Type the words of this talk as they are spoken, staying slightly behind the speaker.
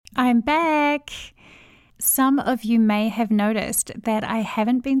I'm back. Some of you may have noticed that I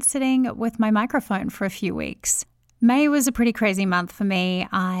haven't been sitting with my microphone for a few weeks. May was a pretty crazy month for me.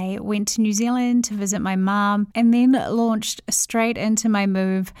 I went to New Zealand to visit my mom and then launched straight into my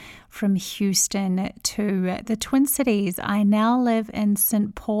move from Houston to the Twin Cities. I now live in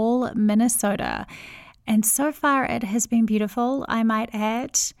St. Paul, Minnesota. And so far it has been beautiful, I might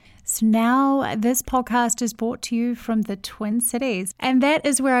add. So now this podcast is brought to you from the Twin Cities. And that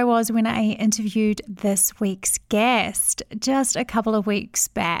is where I was when I interviewed this week's guest just a couple of weeks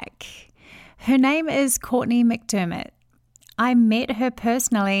back. Her name is Courtney McDermott. I met her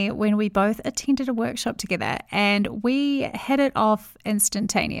personally when we both attended a workshop together and we hit it off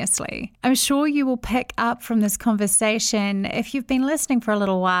instantaneously. I'm sure you will pick up from this conversation, if you've been listening for a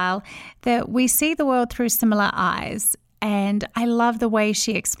little while, that we see the world through similar eyes. And I love the way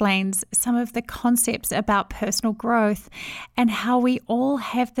she explains some of the concepts about personal growth and how we all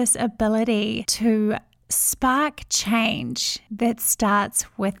have this ability to spark change that starts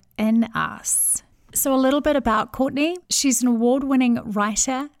within us. So a little bit about Courtney. She's an award-winning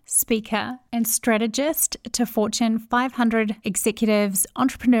writer, speaker, and strategist to Fortune 500 executives,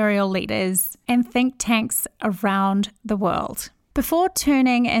 entrepreneurial leaders, and think tanks around the world. Before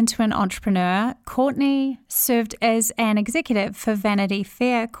turning into an entrepreneur, Courtney served as an executive for Vanity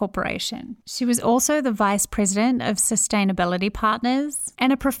Fair Corporation. She was also the vice president of sustainability partners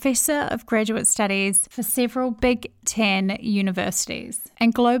and a professor of graduate studies for several Big Ten universities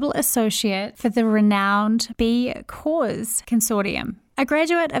and global associate for the renowned B Corps Consortium. A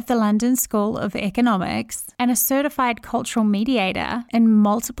graduate of the London School of Economics and a certified cultural mediator in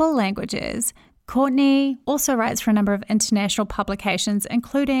multiple languages, Courtney also writes for a number of international publications,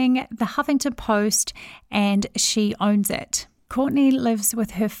 including The Huffington Post and She Owns It. Courtney lives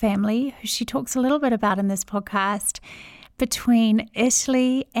with her family, who she talks a little bit about in this podcast, between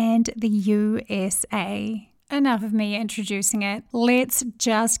Italy and the USA. Enough of me introducing it. Let's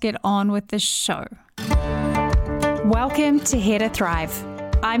just get on with the show. Welcome to Here to Thrive.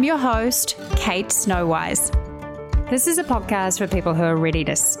 I'm your host, Kate Snowwise. This is a podcast for people who are ready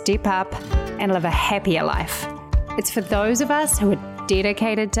to step up and live a happier life. It's for those of us who are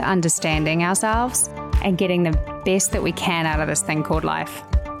dedicated to understanding ourselves and getting the best that we can out of this thing called life.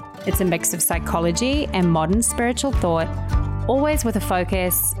 It's a mix of psychology and modern spiritual thought, always with a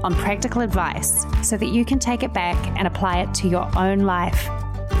focus on practical advice so that you can take it back and apply it to your own life.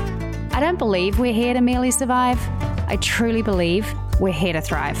 I don't believe we're here to merely survive. I truly believe we're here to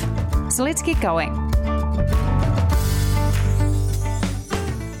thrive. So let's get going.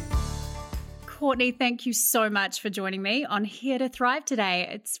 Courtney, thank you so much for joining me on Here to Thrive today.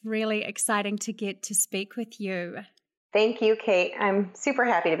 It's really exciting to get to speak with you. Thank you, Kate. I'm super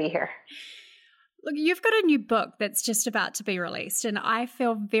happy to be here. Look, you've got a new book that's just about to be released, and I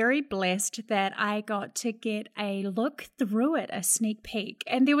feel very blessed that I got to get a look through it, a sneak peek.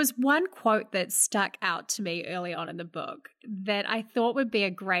 And there was one quote that stuck out to me early on in the book that I thought would be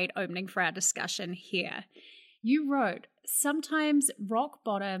a great opening for our discussion here. You wrote, "Sometimes rock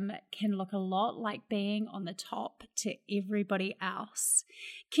bottom can look a lot like being on the top to everybody else."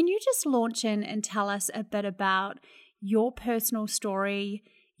 Can you just launch in and tell us a bit about your personal story,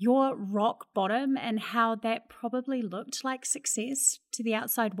 your rock bottom, and how that probably looked like success to the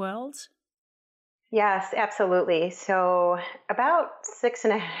outside world? Yes, absolutely. So about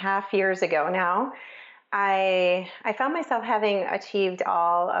 6.5 years ago now, I found myself having achieved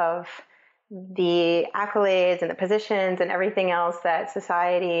all of the accolades and the positions and everything else that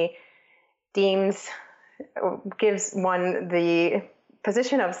society gives one the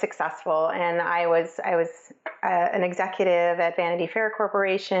position of successful. And I was an executive at Vanity Fair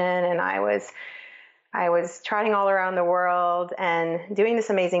Corporation, and I was trotting all around the world and doing this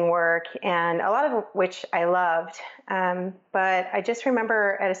amazing work, and a lot of which I loved. But I just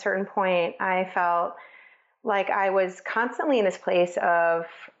remember at a certain point, I felt like I was constantly in this place of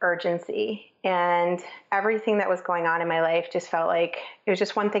urgency, and everything that was going on in my life just felt like it was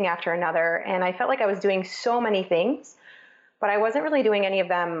just one thing after another. And I felt like I was doing so many things, but I wasn't really doing any of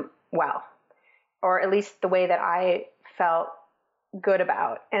them well, or at least the way that I felt good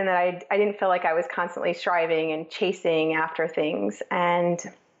about, and that I didn't feel like I was constantly striving and chasing after things. And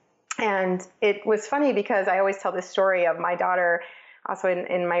it was funny because I always tell this story of my daughter. Also,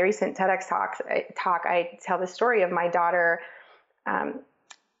 in my recent TEDx talk, I tell the story of my daughter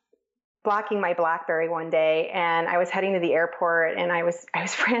blocking my BlackBerry one day, and I was heading to the airport, and I was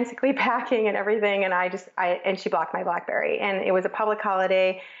frantically packing and everything, and she blocked my BlackBerry, and it was a public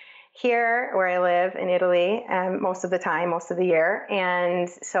holiday, here where I live in Italy, most of the time, most of the year. And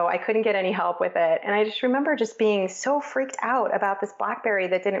so I couldn't get any help with it. And I just remember just being so freaked out about this BlackBerry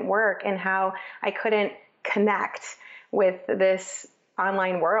that didn't work and how I couldn't connect with this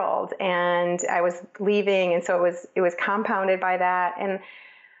online world. And I was leaving. And so it was compounded by that.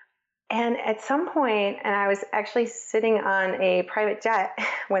 And at some point, and I was actually sitting on a private jet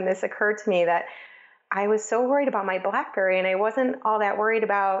when this occurred to me, that I was so worried about my BlackBerry, and I wasn't all that worried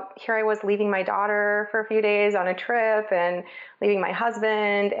about, here I was leaving my daughter for a few days on a trip and leaving my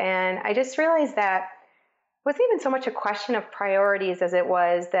husband. And I just realized that it wasn't even so much a question of priorities as it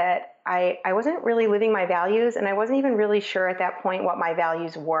was that I wasn't really living my values, and I wasn't even really sure at that point what my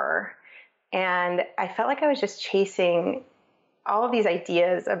values were. And I felt like I was just chasing all of these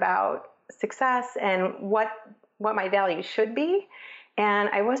ideas about success and what my values should be. And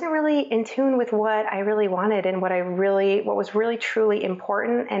I wasn't really in tune with what I really wanted and what was really truly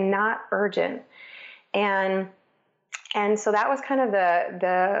important and not urgent. And so that was kind of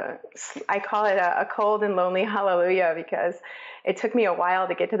I call it a cold and lonely hallelujah, because it took me a while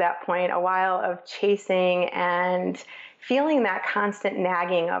to get to that point, a while of chasing and feeling that constant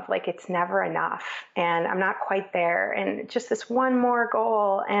nagging of like, it's never enough and I'm not quite there. And just this one more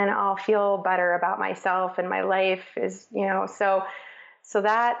goal and I'll feel better about myself and my life is, so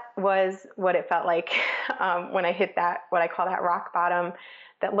that was what it felt like when I hit that, what I call that rock bottom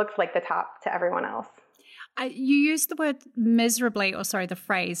that looked like the top to everyone else. You used the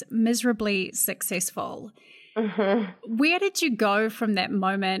phrase miserably successful. Mm-hmm. Where did you go from that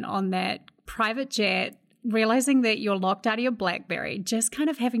moment on that private jet, realizing that you're locked out of your BlackBerry, just kind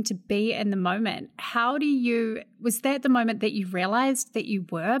of having to be in the moment? Was that the moment that you realized that you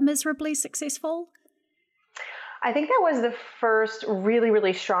were miserably successful? I think that was the first really,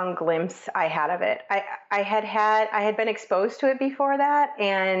 really strong glimpse I had of it. I had been exposed to it before that,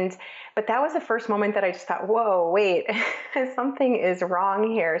 but that was the first moment that I just thought, whoa, wait, something is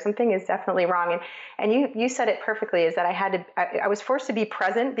wrong here. Something is definitely wrong. And you said it perfectly, is that I was forced to be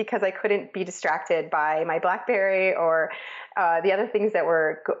present because I couldn't be distracted by my BlackBerry or the other things that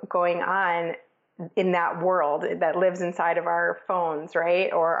were going on in that world that lives inside of our phones,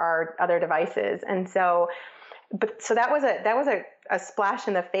 right? Or our other devices. And so that was a splash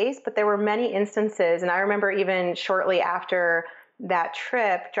in the face, but there were many instances. And I remember even shortly after that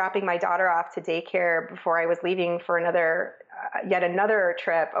trip, dropping my daughter off to daycare before I was leaving for yet another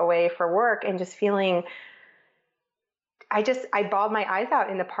trip away for work, and just feeling, I bawled my eyes out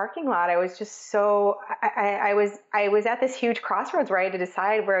in the parking lot. I was just so, I was at this huge crossroads where I had to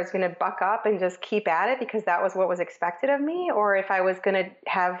decide where I was going to buck up and just keep at it because that was what was expected of me, or if I was going to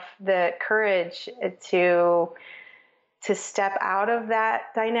have the courage to step out of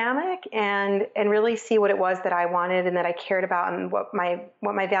that dynamic and really see what it was that I wanted and that I cared about and what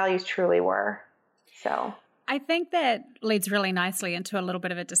my values truly were. So I think that leads really nicely into a little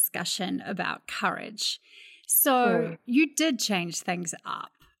bit of a discussion about courage. So you did change things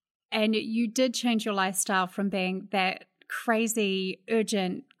up, and you did change your lifestyle from being that crazy,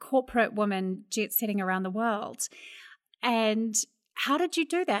 urgent corporate woman jet setting around the world. And how did you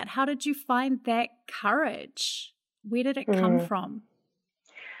do that? How did you find that courage? Where did it come from?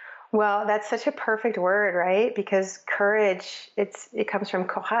 Well, that's such a perfect word, right? Because courage, it comes from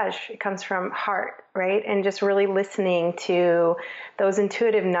courage. It comes from heart, right? And just really listening to those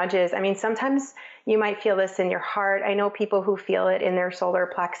intuitive nudges. I mean, sometimes you might feel this in your heart. I know people who feel it in their solar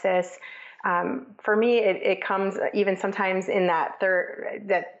plexus. For me, it comes even sometimes in that third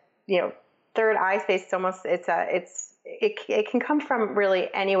eye space. It can come from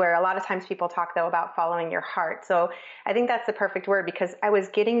really anywhere. A lot of times people talk though about following your heart. So I think that's the perfect word, because I was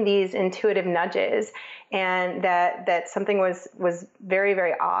getting these intuitive nudges, and that something was very,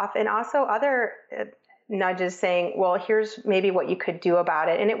 very off, and also other nudges saying, well, here's maybe what you could do about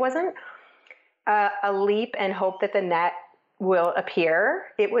it. And it wasn't a leap and hope that the net will appear.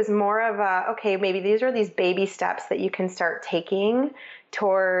 It was more of okay, maybe these are these baby steps that you can start taking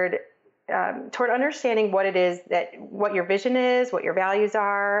toward understanding what it is what your vision is, what your values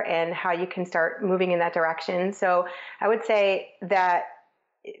are, and how you can start moving in that direction. So I would say that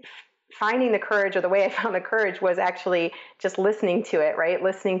finding the courage, or the way I found the courage, was actually just listening to it, right?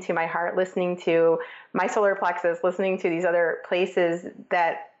 Listening to my heart, listening to my solar plexus, listening to these other places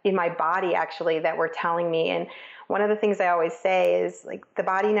that in my body actually that were telling me. And one of the things I always say is, like, the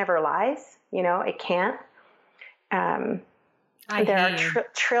body never lies, it can't. There are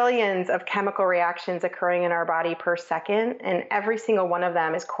trillions of chemical reactions occurring in our body per second, and every single one of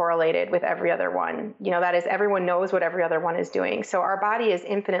them is correlated with every other one. That is, everyone knows what every other one is doing. So our body is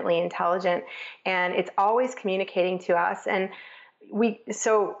infinitely intelligent, and it's always communicating to us. And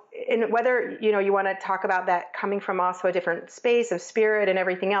whether, you want to talk about that coming from also a different space of spirit and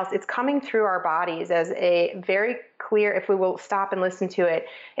everything else, it's coming through our bodies as a very clear, if we will stop and listen to it,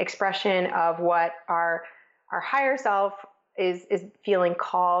 expression of what our higher self is feeling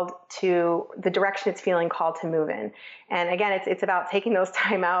called to, the direction it's feeling called to move in. And again, it's about taking those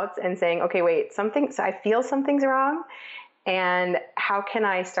timeouts and saying, okay, wait, so I feel something's wrong, and how can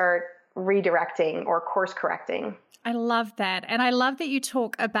I start redirecting or course correcting? I love that. And I love that you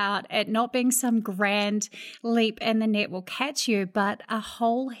talk about it not being some grand leap and the net will catch you, but a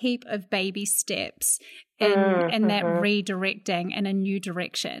whole heap of baby steps in that redirecting in a new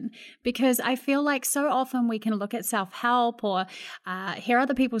direction. Because I feel like so often we can look at self-help or hear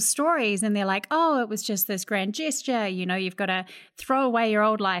other people's stories and they're like, oh, it was just this grand gesture. You've got to throw away your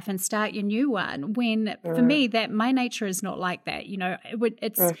old life and start your new one. When for me, that my nature is not like that.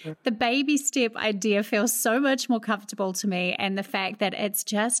 It's the baby step idea feels so much more comfortable to me. And the fact that it's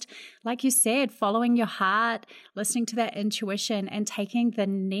just, like you said, following your heart, listening to that intuition and taking the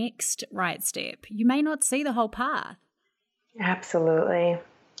next right step. You may not see the whole path. Absolutely.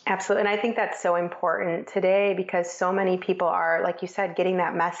 And I think that's so important today because so many people are, like you said, getting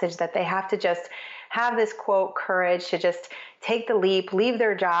that message that they have to just have this quote courage to just take the leap, leave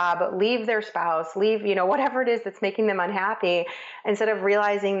their job, leave their spouse, leave, whatever it is that's making them unhappy, instead of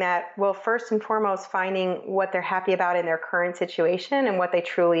realizing that, well, first and foremost, finding what they're happy about in their current situation and what they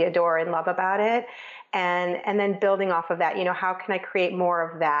truly adore and love about it. And then building off of that, how can I create more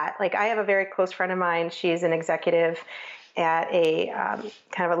of that? Like I have a very close friend of mine. She's an executive at a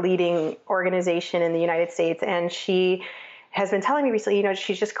kind of a leading organization in the United States. And she has been telling me recently,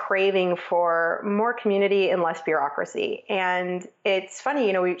 she's just craving for more community and less bureaucracy. And it's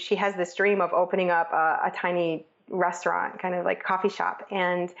funny, she has this dream of opening up a tiny restaurant, kind of like coffee shop.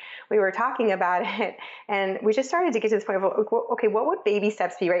 And we were talking about it and we just started to get to this point of, okay, what would baby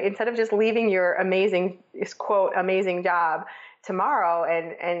steps be, right? Instead of just leaving your amazing, quote, amazing job tomorrow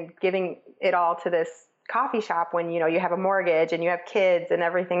and giving it all to this coffee shop when, you have a mortgage and you have kids and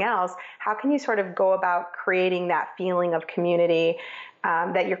everything else, how can you sort of go about creating that feeling of community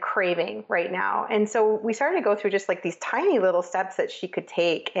that you're craving right now? And so we started to go through just like these tiny little steps that she could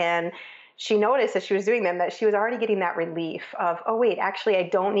take. And she noticed as she was doing them that she was already getting that relief of, oh, wait, actually, I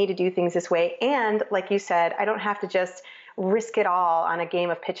don't need to do things this way. And like you said, I don't have to just risk it all on a game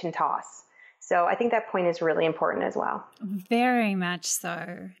of pitch and toss. So I think that point is really important as well. Very much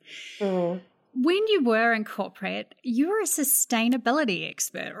so. Mm. When you were in corporate, you were a sustainability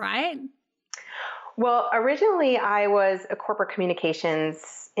expert, right? Well, originally I was a corporate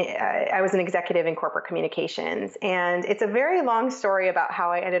communications. I was an executive in corporate communications, and it's a very long story about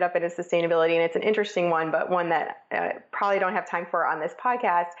how I ended up in sustainability, and it's an interesting one, but one that probably don't have time for on this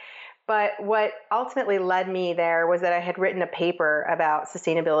podcast. But what ultimately led me there was that I had written a paper about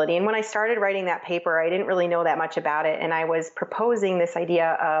sustainability, and when I started writing that paper, I didn't really know that much about it, and I was proposing this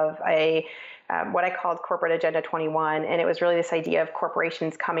idea of what I called Corporate Agenda 21, and it was really this idea of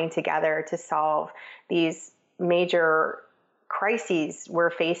corporations coming together to solve these major crises we're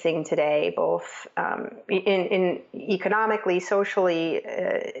facing today, both in economically, socially,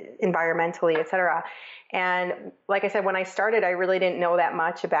 environmentally, et cetera. And like I said, when I started, I really didn't know that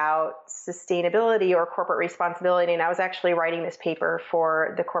much about sustainability or corporate responsibility. And I was actually writing this paper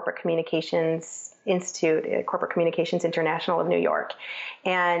for the Corporate Communications Institute, Corporate Communications International of New York.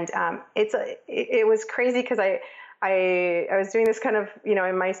 And it was crazy because I was doing this kind of,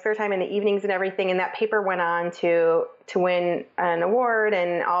 in my spare time in the evenings and everything. And that paper went on to win an award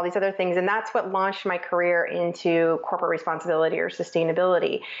and all these other things. And that's what launched my career into corporate responsibility or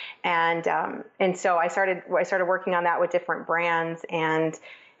sustainability. And so I started working on that with different brands. And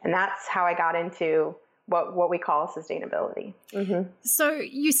that's how I got into what we call sustainability. Mm-hmm. So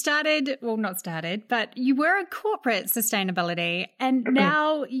you but you were in corporate sustainability and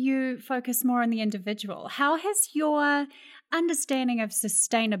now you focus more on the individual. How has your understanding of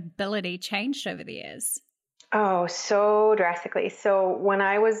sustainability changed over the years? Oh, so drastically. So when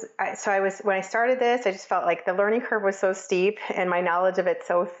I started this, I just felt like the learning curve was so steep and my knowledge of it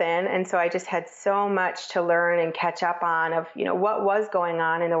so thin. And so I just had so much to learn and catch up on of, what was going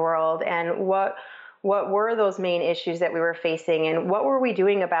on in the world and what were those main issues that we were facing and what were we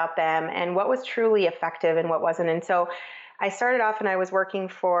doing about them and what was truly effective and what wasn't. And so I started off and I was working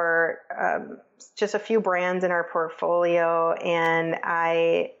for just a few brands in our portfolio, and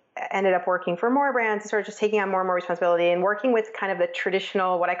I ended up working for more brands and sort of just taking on more and more responsibility and working with kind of the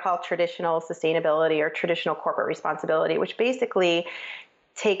traditional, what I call traditional sustainability or traditional corporate responsibility, which basically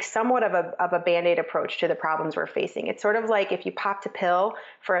take somewhat of a Band-Aid approach to the problems we're facing. It's sort of like if you popped a pill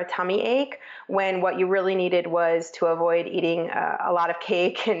for a tummy ache when what you really needed was to avoid eating a lot of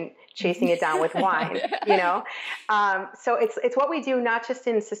cake and chasing it down with wine, So it's what we do, not just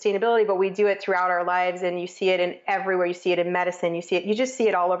in sustainability, but we do it throughout our lives. And you see it in everywhere. You see it in medicine. You just see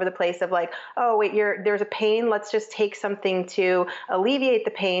it all over the place of like, oh, wait, there's a pain. Let's just take something to alleviate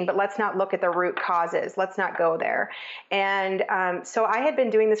the pain, but let's not look at the root causes. Let's not go there. And so I had been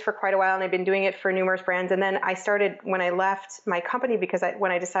doing this for quite a while, and I've been doing it for numerous brands. And then I started, when I left my company, because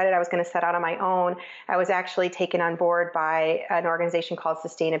when I decided I was going to set out on my own, I was actually taken on board by an organization called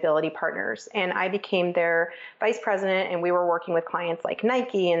Sustainability Partners. And I became their vice president, and we were working with clients like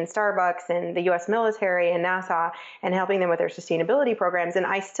Nike and Starbucks and the US military and NASA and helping them with their sustainability programs. And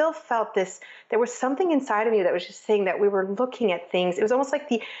I still felt there was something inside of me that was just saying that we were looking at things. It was almost like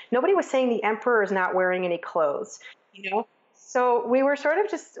nobody was saying the emperor is not wearing any clothes, So we were sort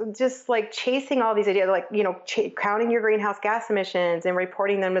of just like chasing all these ideas, like, counting your greenhouse gas emissions and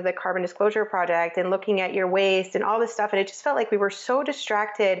reporting them to the Carbon Disclosure Project and looking at your waste and all this stuff. And it just felt like we were so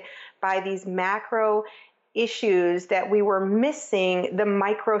distracted by these macro issues that we were missing the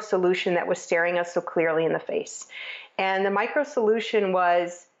micro solution that was staring us so clearly in the face. And the micro solution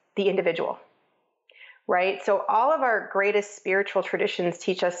was the individual, right? So all of our greatest spiritual traditions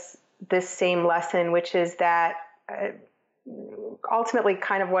teach us this same lesson, which is that ultimately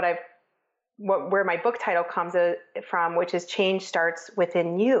kind of where my book title comes from, which is change starts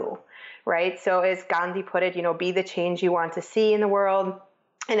within you, right? So as Gandhi put it, be the change you want to see in the world.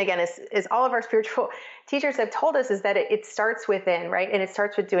 And again, as all of our spiritual teachers have told us, is that it starts within, right? And it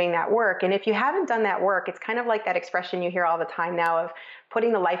starts with doing that work. And if you haven't done that work, it's kind of like that expression you hear all the time now of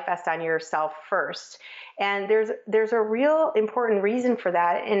putting the life vest on yourself first. And there's a real important reason for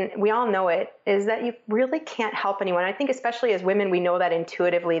that, and we all know it, is that you really can't help anyone. I think especially as women, we know that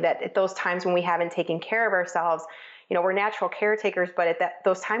intuitively, that at those times when we haven't taken care of ourselves, we're natural caretakers, but at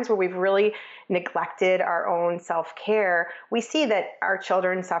those times where we've really neglected our own self-care, we see that our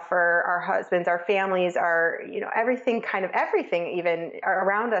children suffer, our husbands, our families, everything even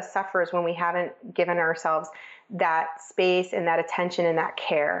around us suffers when we haven't given ourselves that space and that attention and that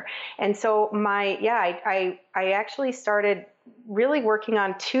care. And so I actually started really working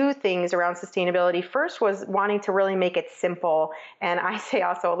on two things around sustainability. First was wanting to really make it simple, and I say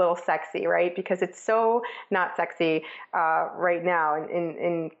also a little sexy, right? Because it's so not sexy right now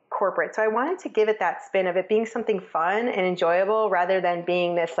in corporate. So I wanted to give it that spin of it being something fun and enjoyable, rather than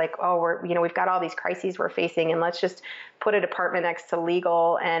being this like, oh, we've got all these crises we're facing, and let's just put a department next to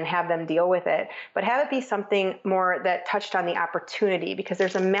legal and have them deal with it. But have it be something more that touched on the opportunity, because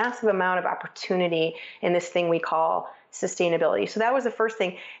there's a massive amount of opportunity in this thing we call sustainability. So that was the first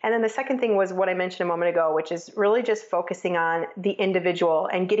thing. And then the second thing was what I mentioned a moment ago, which is really just focusing on the individual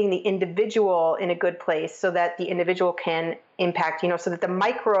and getting the individual in a good place so that the individual can impact, so that the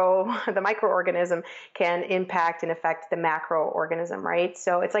microorganism can impact and affect the macroorganism, right?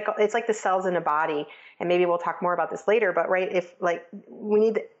 So it's like the cells in a body, and maybe we'll talk more about this later, but right, if like we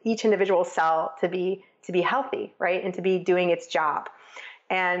need each individual cell to be healthy, right? And to be doing its job.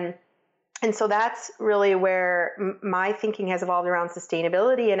 And so that's really where my thinking has evolved around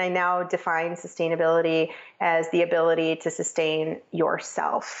sustainability. And I now define sustainability as the ability to sustain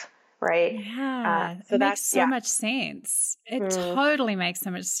yourself, right? Yeah, so it makes so much sense. It totally makes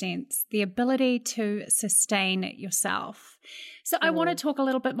so much sense. The ability to sustain yourself. So I want to talk a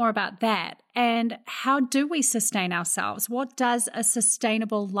little bit more about that. And how do we sustain ourselves? What does a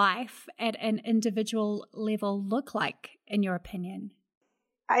sustainable life at an individual level look like, in your opinion?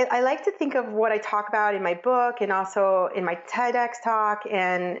 I like to think of what I talk about in my book and also in my TEDx talk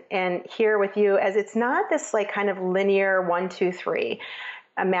and here with you as it's not this like kind of linear 1, 2, 3,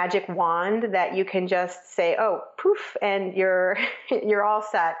 a magic wand that you can just say, oh, poof, and you're all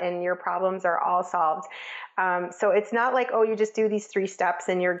set and your problems are all solved. So it's not like, oh, you just do these 3 steps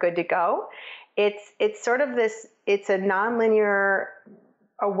and you're good to go. It's sort of this, it's a nonlinear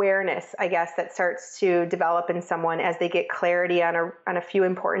awareness, I guess, that starts to develop in someone as they get clarity on a few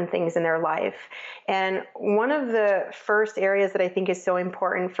important things in their life. And one of the first areas that I think is so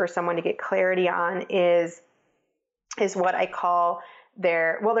important for someone to get clarity on is what I call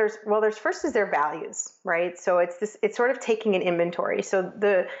their values, right? So it's sort of taking an inventory. So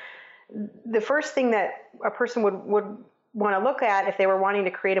the first thing that a person would want to look at if they were wanting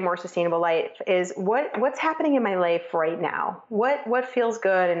to create a more sustainable life is what's happening in my life right now? What feels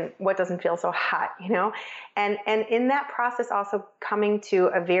good and what doesn't feel so hot, And in that process also coming to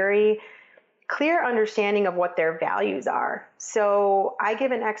a very clear understanding of what their values are. So I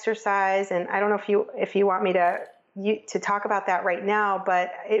give an exercise, and I don't know if you want me to to talk about that right now,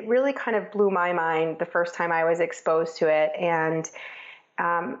 but it really kind of blew my mind the first time I was exposed to it. And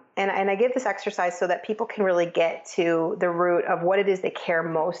I give this exercise so that people can really get to the root of what it is they care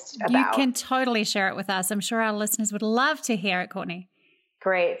most about. You can totally share it with us. I'm sure our listeners would love to hear it, Courtney.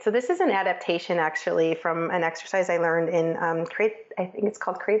 Great. So this is an adaptation actually from an exercise I learned in I think it's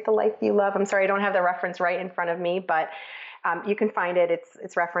called Create the Life You Love. I'm sorry, I don't have the reference right in front of me, but you can find it.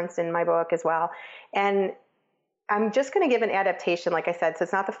 It's referenced in my book as well. And I'm just going to give an adaptation, like I said. So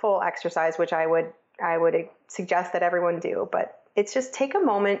it's not the full exercise, which I would suggest that everyone do, but it's just take a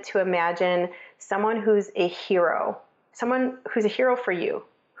moment to imagine someone who's a hero for you,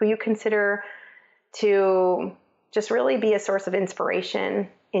 who you consider to just really be a source of inspiration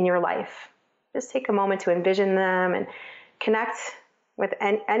in your life. Just take a moment to envision them and connect with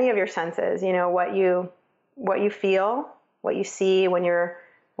any of your senses, what you feel, what you see when you're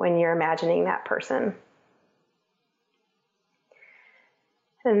imagining that person.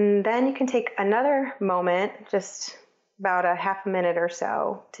 And then you can take another moment, just about a half a minute or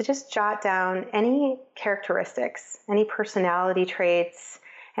so, to just jot down any characteristics, any personality traits,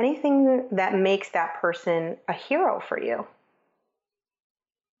 anything that makes that person a hero for you.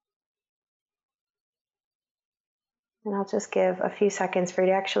 And I'll just give a few seconds for you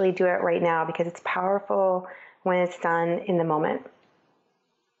to actually do it right now, because it's powerful when it's done in the moment.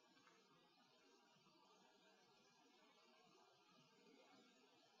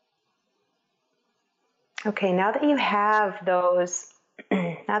 Okay, now that you have those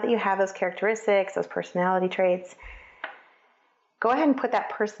characteristics, those personality traits, go ahead and put that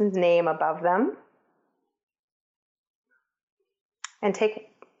person's name above them. And take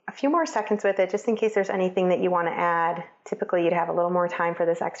a few more seconds with it, just in case there's anything that you want to add. Typically, you'd have a little more time for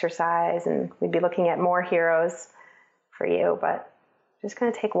this exercise, and we'd be looking at more heroes for you, but I'm just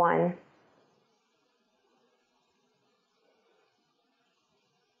going to take one.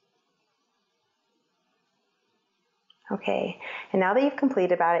 Okay, and now that you've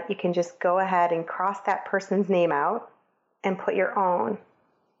completed about it, you can just go ahead and cross that person's name out and put your own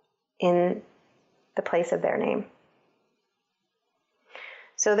in the place of their name.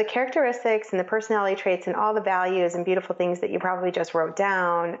 So the characteristics and the personality traits and all the values and beautiful things that you probably just wrote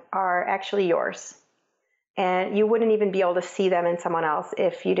down are actually yours. And you wouldn't even be able to see them in someone else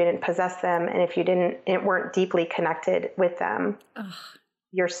if you didn't possess them and if you weren't deeply connected with them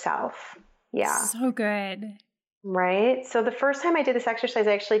yourself. Yeah. So good. Right. So the first time I did this exercise,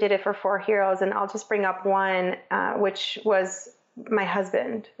 I actually did it for 4 heroes, and I'll just bring up one, which was my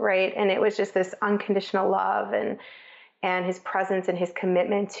husband, right? And it was just this unconditional love and his presence and his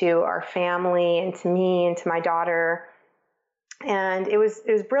commitment to our family and to me and to my daughter. And it was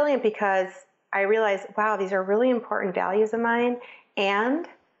brilliant because I realized, wow, these are really important values of mine, and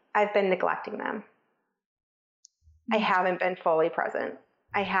I've been neglecting them. I haven't been fully present.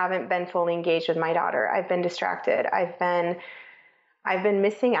 I haven't been fully engaged with my daughter. I've been distracted. I've been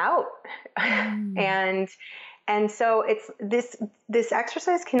missing out. And so it's this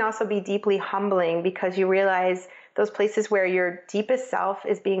exercise can also be deeply humbling, because you realize those places where your deepest self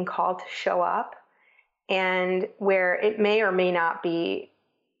is being called to show up and where it may or may not be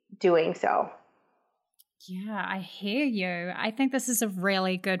doing so. Yeah, I hear you. I think this is a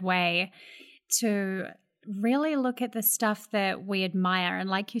really good way to really look at the stuff that we admire. And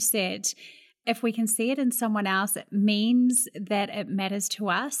like you said, if we can see it in someone else, it means that it matters to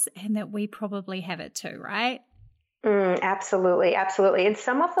us and that we probably have it too, right? Absolutely. Absolutely. And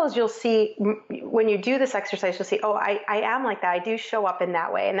some of those you'll see when you do this exercise, you'll see, oh, I am like that. I do show up in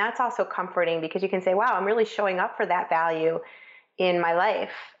that way. And that's also comforting, because you can say, wow, I'm really showing up for that value in my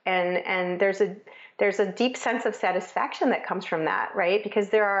life. And there's a deep sense of satisfaction that comes from that, right? Because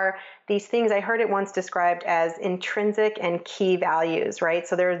there are these things, I heard it once described as intrinsic and key values, right?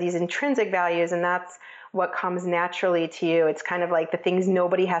 So there are these intrinsic values, and that's what comes naturally to you. It's kind of like the things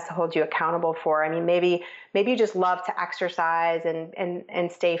nobody has to hold you accountable for. I mean, maybe you just love to exercise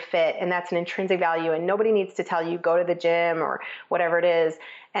and stay fit, and that's an intrinsic value, and nobody needs to tell you go to the gym or whatever it is.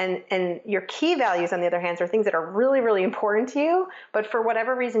 And your key values, on the other hand, are things that are really, really important to you, but for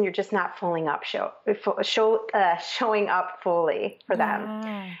whatever reason, you're just not showing up fully for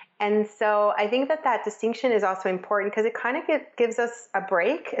them. And so I think that distinction is also important, because it kind of gives us a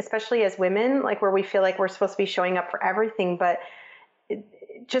break, especially as women, like where we feel like we're supposed to be showing up for everything. But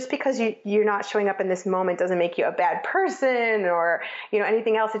just because you're not showing up in this moment doesn't make you a bad person or,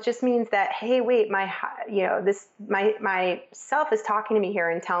 anything else. It just means that, hey, wait, my self is talking to me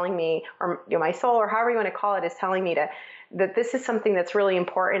here and telling me, or my soul, or however you want to call it, is telling me that this is something that's really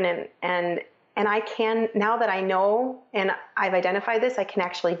important. And And I can, now that I know and I've identified this, I can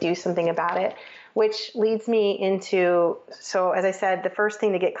actually do something about it, which leads me into, so as I said, the first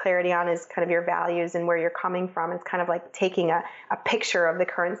thing to get clarity on is kind of your values and where you're coming from. It's kind of like taking a picture of the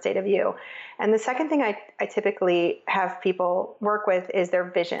current state of you. And the second thing I typically have people work with is their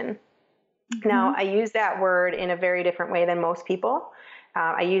vision. Mm-hmm. Now, I use that word in a very different way than most people.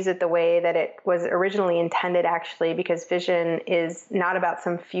 I use it the way that it was originally intended, actually, because vision is not about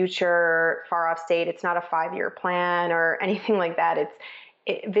some future far off state. It's not a 5-year plan or anything like that.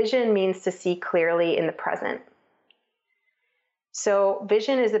 Vision means to see clearly in the present. So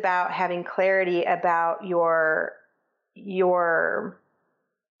vision is about having clarity about your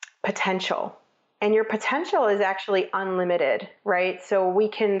potential. And your potential is actually unlimited, right? So we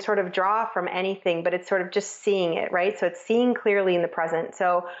can sort of draw from anything, but it's sort of just seeing it, right? So it's seeing clearly in the present.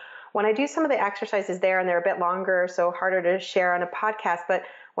 So when I do some of the exercises there, and they're a bit longer, so harder to share on a podcast, but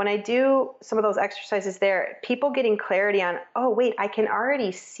when I do some of those exercises there, people getting clarity on, oh, wait, I can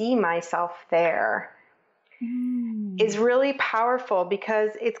already see myself there is really powerful, because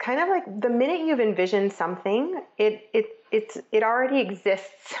it's kind of like the minute you've envisioned something, it already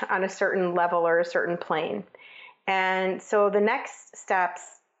exists on a certain level or a certain plane. And so the next steps,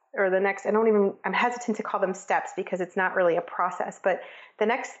 or I'm hesitant to call them steps because it's not really a process, but the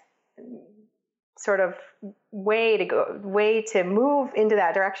next sort of way to move into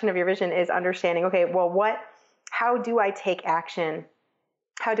that direction of your vision is understanding, okay, well, how do I take action?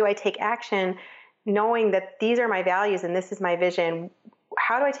 How do I take action knowing that these are my values and this is my vision?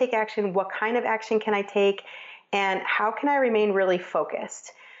 How do I take action? What kind of action can I take? And how can I remain really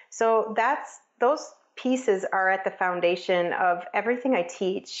focused? So those pieces are at the foundation of everything I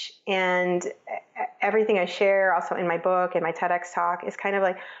teach and everything I share also in my book and my TEDx talk is kind of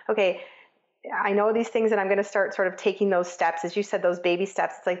like, okay, I know these things and I'm going to start sort of taking those steps. As you said, those baby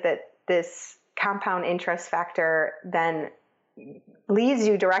steps, it's like this compound interest factor then leads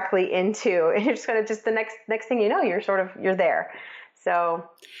you directly into, and you're just going to just the next thing you know, you're there. So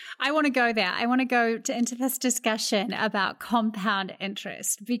I want to go there. I want to go into this discussion about compound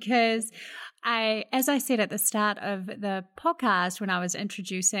interest, because as I said at the start of the podcast, when I was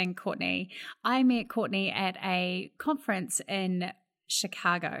introducing Courtney, I met Courtney at a conference in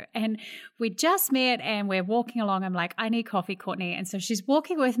Chicago, and we just met and we're walking along. I'm like, I need coffee, Courtney. And so she's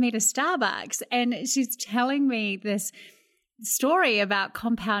walking with me to Starbucks and she's telling me this story about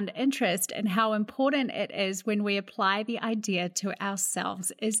compound interest and how important it is when we apply the idea to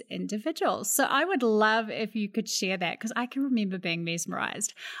ourselves as individuals. So I would love if you could share that, because I can remember being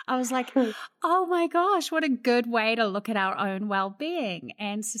mesmerized. I was like, oh my gosh, what a good way to look at our own well-being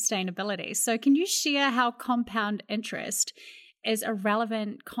and sustainability. So can you share how compound interest is a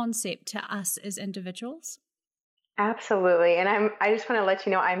relevant concept to us as individuals? Absolutely. And I just want to let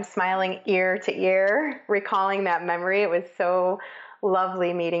you know, I'm smiling ear to ear, recalling that memory. It was so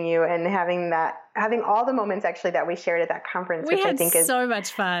lovely meeting you and having all the moments actually that we shared at that conference, which I think is so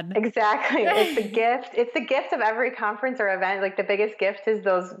much fun. Exactly. It's the gift. It's the gift of every conference or event. Like the biggest gift is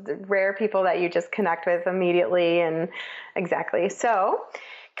those rare people that you just connect with immediately. And exactly. So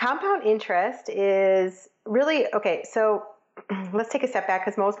compound interest is really, okay. So let's take a step back,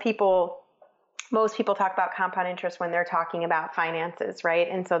 because most people talk about compound interest when they're talking about finances, right?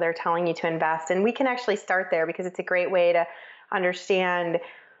 And so they're telling you to invest. And we can actually start there because it's a great way to understand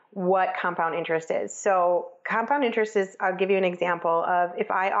what compound interest is. So compound interest is, I'll give you an example of, if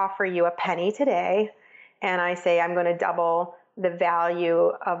I offer you a penny today and I say I'm going to double the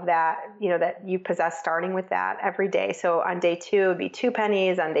value of that, that you possess starting with that every day. So on day 2, it would be 2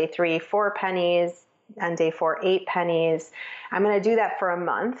 pennies. On day 3, 4 pennies. On day 4, 8 pennies. I'm going to do that for a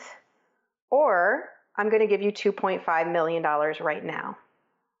month. Or I'm going to give you $2.5 million right now.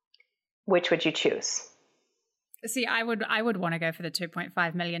 Which would you choose? See, I would want to go for the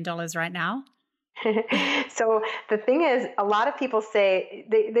 $2.5 million right now. So the thing is, a lot of people say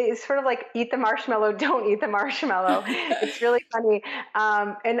they sort of like, eat the marshmallow, don't eat the marshmallow. It's really funny.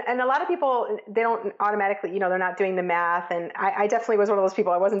 And a lot of people, they don't automatically, they're not doing the math. And I definitely was one of those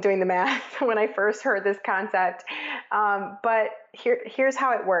people. I wasn't doing the math when I first heard this concept. But here's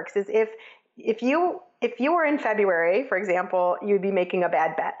how it works is if you were in February, for example, you'd be making a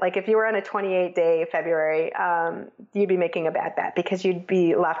bad bet. Like if you were on a 28-day February, you'd be making a bad bet because you'd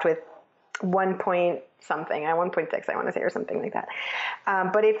be left with 1 point something, 1.6, I want to say, or something like that.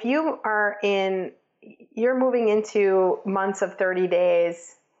 But if you're moving into months of 30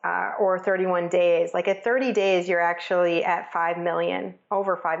 days or 31 days, like at 30 days, you're actually at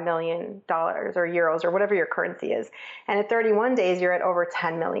over $5 million or euros or whatever your currency is. And at 31 days, you're at over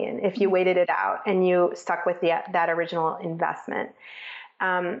 10 million if you waited it out and you stuck with that original investment.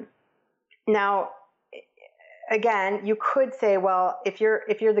 Now, again, you could say, well, if you're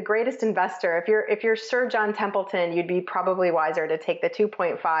the greatest investor, if you're Sir John Templeton, you'd be probably wiser to take the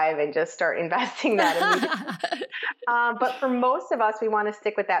 2.5 and just start investing that immediately. But for most of us, we want to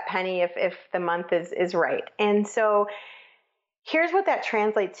stick with that penny if the month is right. And so here's what that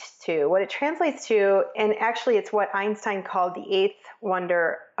translates to. What it translates to, and actually it's what Einstein called the eighth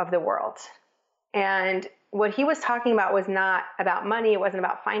wonder of the world. And what he was talking about was not about money. It wasn't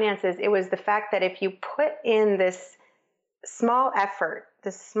about finances. It was the fact that if you put in this small effort,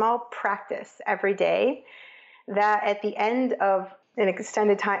 this small practice every day, that at the end of an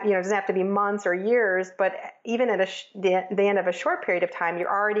extended time, it doesn't have to be months or years, but even at the end of a short period of time,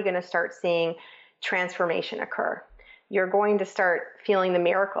 you're already going to start seeing transformation occur. You're going to start feeling the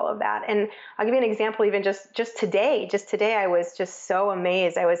miracle of that. And I'll give you an example, even just today. Just today, I was just so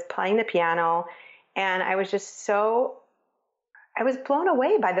amazed. I was playing the piano, and I was blown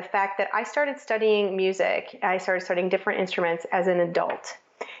away by the fact that I started studying music. I started studying different instruments as an adult.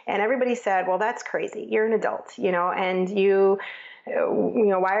 And everybody said, well, that's crazy. You're an adult, and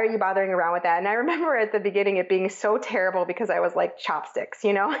why are you bothering around with that? And I remember at the beginning it being so terrible because I was like chopsticks,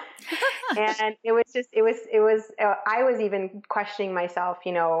 and it was I was even questioning myself,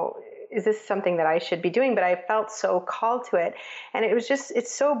 is this something that I should be doing? But I felt so called to it. And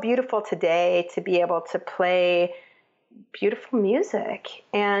it's so beautiful today to be able to play beautiful music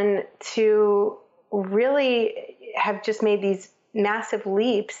and to really have just made these massive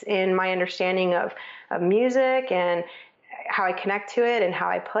leaps in my understanding of music and how I connect to it and how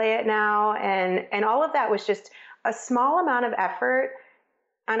I play it now. And all of that was just a small amount of effort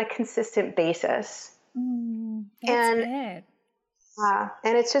on a consistent basis. That's it.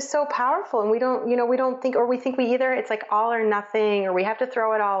 And it's just so powerful. And we don't think, or we think it's like all or nothing, or we have to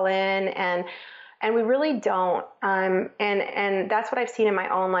throw it all in. And we really don't. And that's what I've seen in my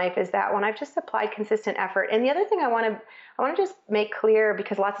own life is that when I've just applied consistent effort. And the other thing I want to just make clear,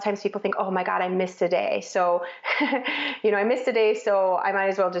 because lots of times people think, oh my God, I missed a day. So, I missed a day, so I might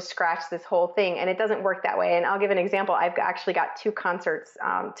as well just scratch this whole thing. And it doesn't work that way. And I'll give an example. I've actually got 2 concerts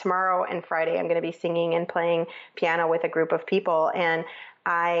tomorrow and Friday. I'm going to be singing and playing piano with a group of people. And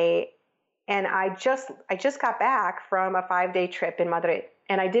I just got back from a 5-day trip in Madrid.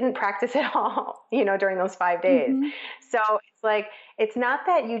 And I didn't practice at all, during those 5 days. Mm-hmm. So it's like, it's not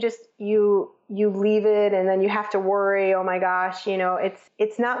that you leave it and then you have to worry, oh my gosh,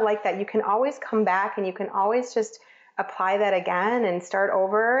 it's not like that. You can always come back and you can always just apply that again and start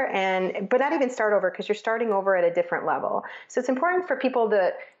over, but not even start over, because you're starting over at a different level. So it's important for people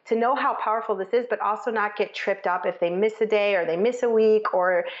to know how powerful this is, but also not get tripped up if they miss a day or they miss a week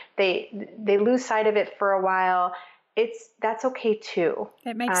or they lose sight of it for a while. That's okay too.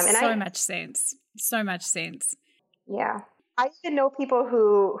 That makes so much sense. So much sense. Yeah. I even know people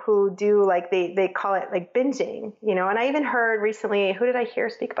who do they call it like binging, and I even heard recently, who did I hear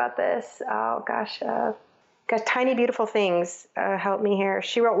speak about this? Oh gosh, Tiny Beautiful Things. Help me here.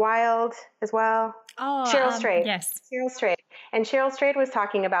 She wrote Wild as well. Oh, Cheryl Strayed. Yes. Cheryl Strayed. And Cheryl Strayed was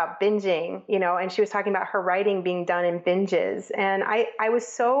talking about binging, and she was talking about her writing being done in binges. And I was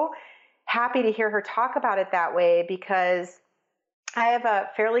so happy to hear her talk about it that way, because I have a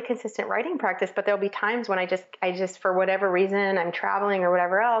fairly consistent writing practice, but there'll be times when I just for whatever reason, I'm traveling or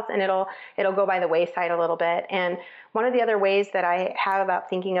whatever else, and it'll go by the wayside a little bit. And one of the other ways that I have about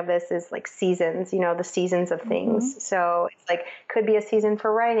thinking of this is like seasons, the seasons of things. Mm-hmm. So it's like, could be a season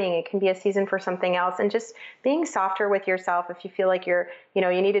for writing. It can be a season for something else, and just being softer with yourself if you feel like you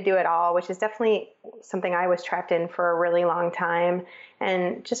need to do it all, which is definitely something I was trapped in for a really long time.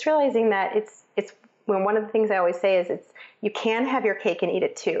 And just realizing that it's one of the things I always say is you can have your cake and eat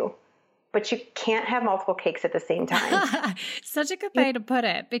it too, but you can't have multiple cakes at the same time. Such a good way to put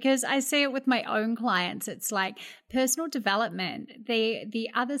it, because I see it with my own clients. It's like personal development. The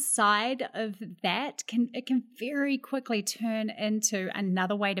other side of that can very quickly turn into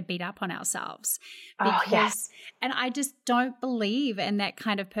another way to beat up on ourselves. Yes. And I just don't believe in that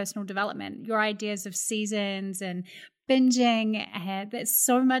kind of personal development. Your ideas of seasons and binging, that's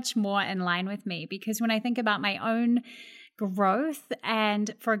so much more in line with me, because when I think about my own growth,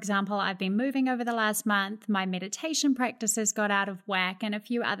 and for example, I've been moving over the last month, my meditation practices got out of whack and a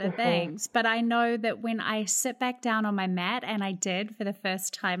few other things, but I know that when I sit back down on my mat, and I did for the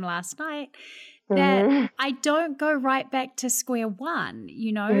first time last night, that I don't go right back to square one.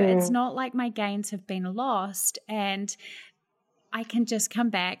 It's not like my gains have been lost, and I can just come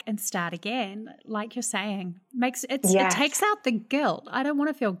back and start again, like you're saying. It takes out the guilt. I don't want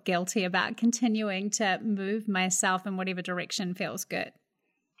to feel guilty about continuing to move myself in whatever direction feels good.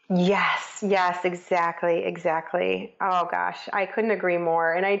 Yes, exactly. Oh gosh, I couldn't agree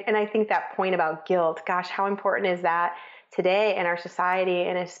more. And I think that point about guilt, gosh, how important is that today in our society,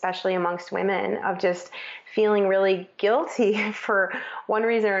 and especially amongst women, of just feeling really guilty for one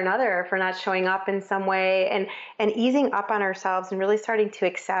reason or another, for not showing up in some way, and easing up on ourselves and really starting to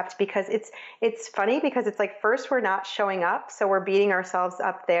accept, because it's funny, because it's like, first we're not showing up, so we're beating ourselves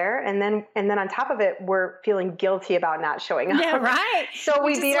up there, and then on top of it, we're feeling guilty about not showing up. Yeah, right. So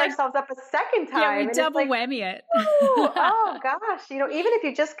we beat ourselves up a second time. Yeah, we and double it's like, whammy it. oh gosh, even if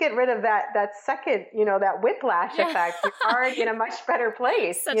you just get rid of that second, that whiplash effect, you're already in a much better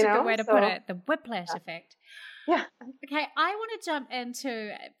place. Such a good way to put it, the whiplash effect. Yeah. Okay, I want to jump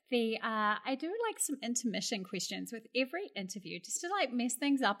into I do like some intermission questions with every interview, just to like mess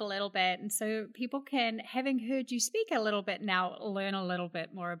things up a little bit, and so people can, having heard you speak a little bit now, learn a little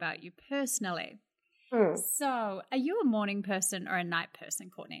bit more about you personally. So, are you a morning person or a night person,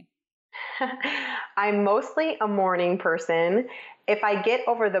 Courtney? I'm mostly a morning person. If I get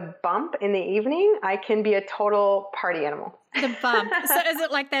over the bump in the evening, I can be a total party animal. The bump. So is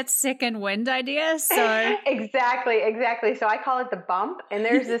it like that second wind idea? So Exactly. So I call it the bump. And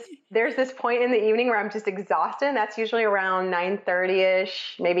there's this point in the evening where I'm just exhausted. And that's usually around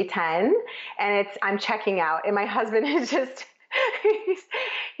 9:30ish, maybe 10. And I'm checking out. And my husband is just,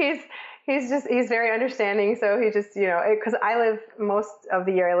 he's very understanding. So he just, because most of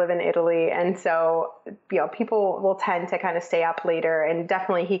the year I live in Italy. And so, people will tend to kind of stay up later. And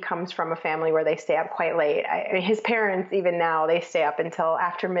definitely he comes from a family where they stay up quite late. His parents, even now, they stay up until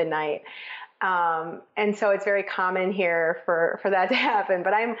after midnight. And so it's very common here for that to happen.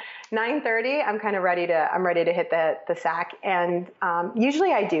 But I'm 9:30, I'm kind of ready to hit the sack. And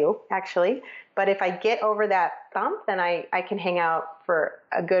usually I do, actually. But if I get over that bump, then I can hang out for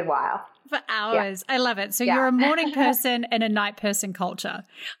a good while. For hours. Yeah. I love it. So you're a morning person in a night person culture.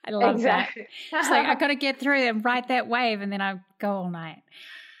 I love that. It's like, I got to get through and ride that wave, and then I go all night.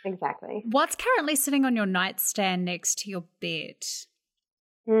 Exactly. What's currently sitting on your nightstand next to your bed?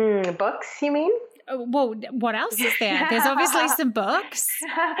 Books, you mean? Well, what else is there? There's obviously some books.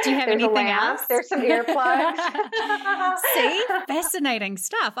 Do you have anything else? There's some earplugs. See? Fascinating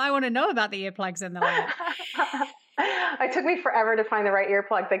stuff. I want to know about the earplugs in the lamp. It took me forever to find the right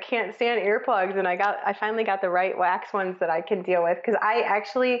earplugs. I can't stand earplugs, and I finally got the right wax ones that I can deal with, because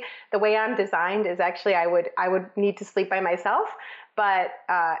the way I'm designed is actually I would need to sleep by myself. But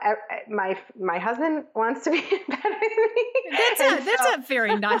my husband wants to be in bed with me. That's a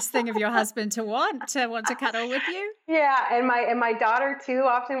very nice thing of your husband to want to cuddle with you. Yeah, and my daughter too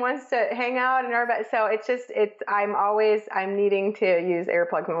often wants to hang out in our bed. So I'm needing to use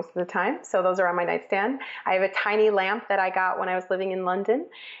earplugs most of the time. So those are on my nightstand. I have a tiny lamp that I got when I was living in London,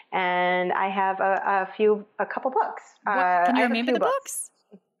 and I have a couple books. Can you remember the books?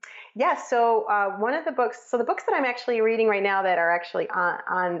 Yes. So one of the books, the books that I'm actually reading right now that are actually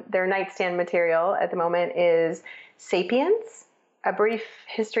on their nightstand material at the moment is Sapiens, A Brief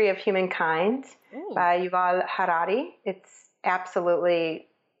History of Humankind by Yuval Harari. It's absolutely,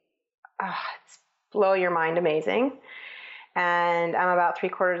 it's blow your mind amazing. And I'm about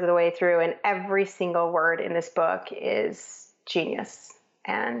 3/4 of the way through, and every single word in this book is genius.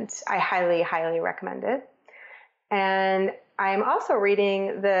 And I highly, highly recommend it. And I'm also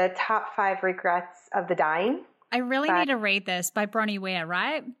reading The Top 5 Regrets of the Dying. I really need to read this, by Bronnie Ware,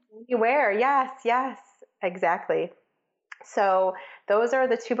 right? Bronnie Ware, yes, exactly. So those are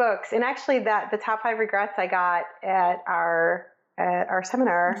the two books. And actually The Top 5 Regrets I got at our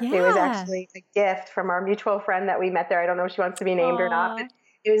seminar. Yeah. It was actually a gift from our mutual friend that we met there. I don't know if she wants to be named or not, but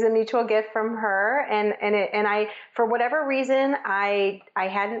it was a mutual gift from her. And I, for whatever reason, I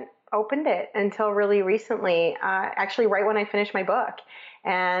hadn't opened it until really recently, actually right when I finished my book.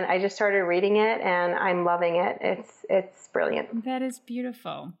 And I just started reading it, and I'm loving it. It's brilliant. That is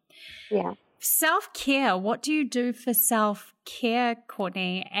beautiful. Yeah. Self-care. What do you do for self-care,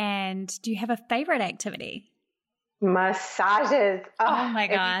 Courtney? And do you have a favorite activity? Massages. Oh my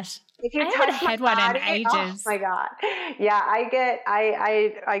gosh. If you I haven't had one in ages. Oh my God. Yeah, I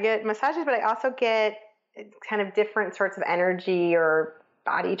get massages, but I also get kind of different sorts of energy or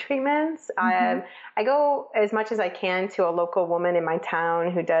body treatments. Mm-hmm. I go as much as I can to a local woman in my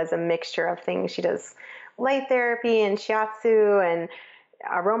town who does a mixture of things. She does light therapy and shiatsu and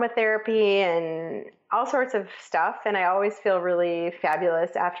aromatherapy and all sorts of stuff. And I always feel really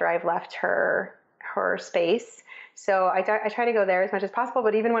fabulous after I've left her space. So I try to go there as much as possible.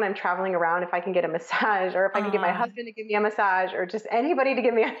 But even when I'm traveling around, if I can get a massage, or if I can get my husband to give me a massage, or just anybody to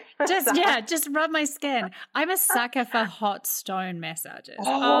give me a massage. Just rub my skin. I'm a sucker for hot stone massages.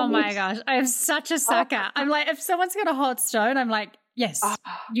 Oh my gosh. I am such a sucker. I'm like, if someone's got a hot stone, I'm like, yes, Oh,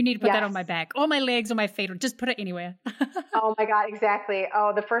 you need to put that on yes. my back or my legs or my feet or just put it anywhere. Oh my God, exactly.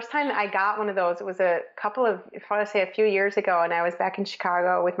 Oh, the first time I got one of those, it was if I want to say a few years ago, and I was back in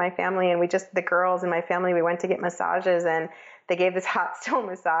Chicago with my family, and the girls in my family, we went to get massages, and they gave this hot stone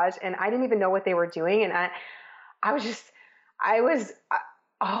massage, and I didn't even know what they were doing. And I was just, I was,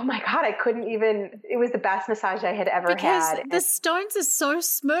 oh my God, I couldn't even, it was the best massage I had ever because had. the stones are so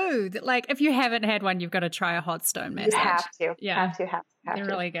smooth. Like if you haven't had one, you've got to try a hot stone massage. You have to, Yeah. have to. They're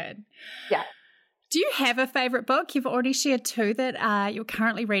really good. Yeah. Do you have a favorite book? You've already shared two that you're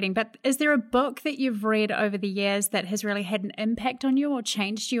currently reading, but is there a book that you've read over the years that has really had an impact on you or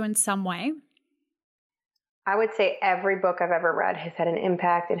changed you in some way? I would say every book I've ever read has had an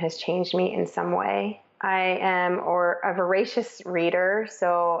impact and has changed me in some way. I am a voracious reader,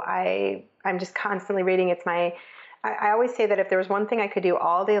 so I'm just constantly reading. I always say that if there was one thing I could do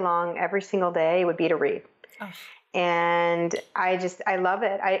all day long, every single day, it would be to read. Oh. And I love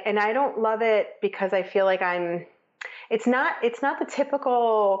it. I don't love it because I feel like it's not the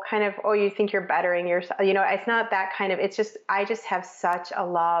typical kind of, oh, you think you're bettering yourself. It's not that kind of, I just have such a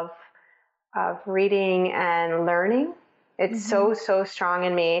love of reading and learning. It's so strong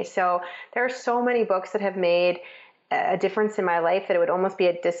in me. So there are so many books that have made a difference in my life that it would almost be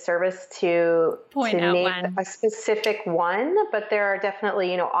a disservice to name a specific one. But there are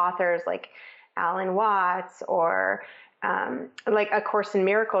definitely, authors like Alan Watts or like A Course in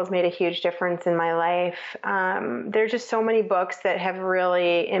Miracles made a huge difference in my life. There's just so many books that have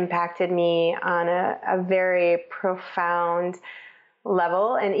really impacted me on a very profound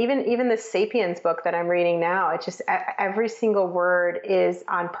level. And even the Sapiens book that I'm reading now, it's just every single word is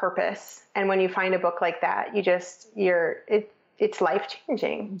on purpose. And when you find a book like that, it's life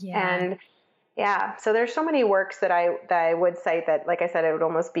changing. Yeah. And yeah, so there's so many works that I would cite that, like I said, it would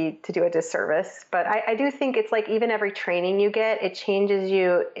almost be to do a disservice. But I do think it's like even every training you get, it changes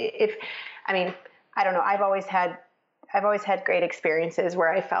you. I don't know. I've always had great experiences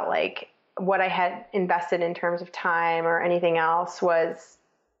where I felt like what I had invested in terms of time or anything else was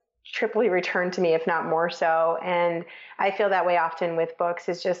triply returned to me, if not more so. And I feel that way often with books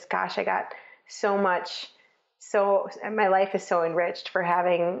is just, gosh, I got so much. So my life is so enriched for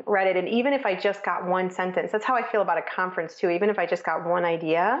having read it. And even if I just got one sentence, that's how I feel about a conference too. Even if I just got one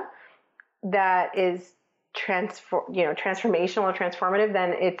idea that is transformational or transformative,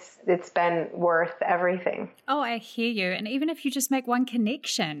 then it's been worth everything. Oh, I hear you. And even if you just make one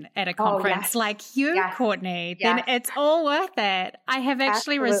connection at a conference like you, Courtney, then it's all worth it. I have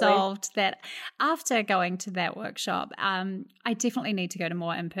actually resolved that after going to that workshop, I definitely need to go to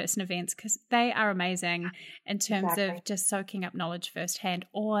more in-person events because they are amazing in terms of just soaking up knowledge firsthand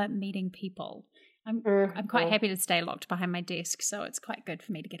or meeting people. I'm quite happy to stay locked behind my desk, so it's quite good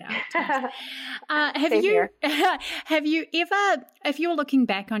for me to get out. Have you ever, if you're looking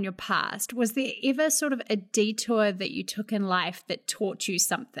back on your past, was there ever sort of a detour that you took in life that taught you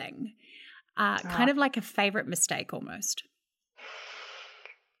something? Kind of like a favorite mistake almost.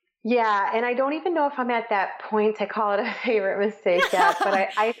 Yeah, and I don't even know if I'm at that point to call it a favorite mistake yet, but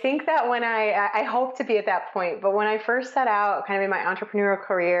I think that when I hope to be at that point, but when I first set out kind of in my entrepreneurial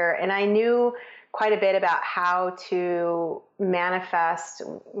career, and I knew quite a bit about how to manifest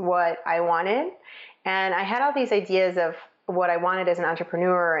what I wanted. And I had all these ideas of what I wanted as an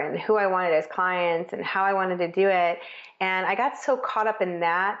entrepreneur and who I wanted as clients and how I wanted to do it. And I got so caught up in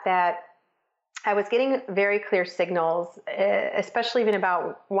that I was getting very clear signals, especially even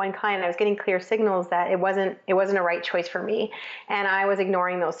about one client. I was getting clear signals that it wasn't a right choice for me. And I was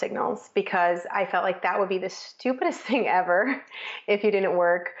ignoring those signals because I felt like that would be the stupidest thing ever if you didn't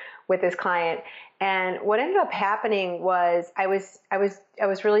work with this client. And what ended up happening was I was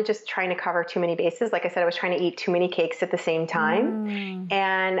really just trying to cover too many bases. Like I said, I was trying to eat too many cakes at the same time.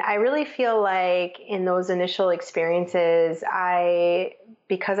 And I really feel like in those initial experiences,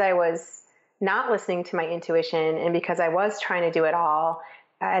 because I was not listening to my intuition and because I was trying to do it all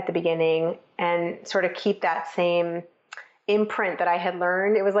at the beginning and sort of keep that same imprint that I had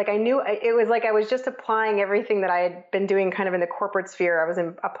learned, it was like I was just applying everything that I had been doing kind of in the corporate sphere. I was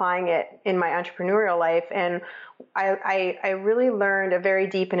applying it in my entrepreneurial life. And I really learned a very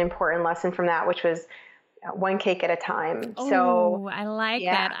deep and important lesson from that, which was one cake at a time. Oh, so I like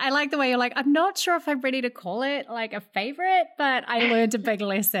that. I like the way you're like, I'm not sure if I'm ready to call it like a favorite, but I learned a big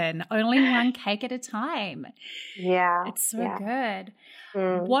lesson. Only one cake at a time. Yeah. It's so good.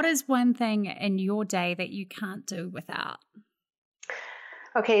 What is one thing in your day that you can't do without?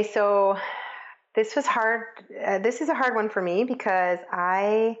 Okay, so this was hard. This is a hard one for me because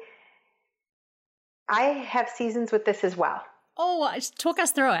I have seasons with this as well. Oh, talk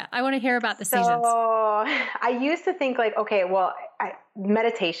us through it. I want to hear about the seasons. So I used to think like, okay, well,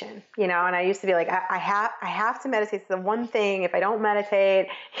 meditation, and I used to be like, I have to meditate. It's the one thing, if I don't meditate,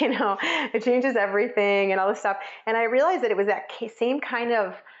 it changes everything and all this stuff. And I realized that it was that same kind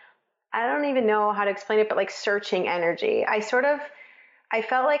of, I don't even know how to explain it, but like searching energy. I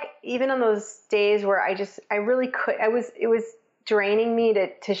felt like even on those days where I really could, it was draining me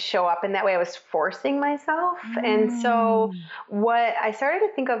to show up in that way. I was forcing myself. And so what I started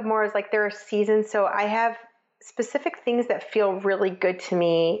to think of more is like, there are seasons. So I have specific things that feel really good to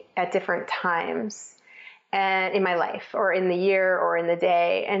me at different times and in my life or in the year or in the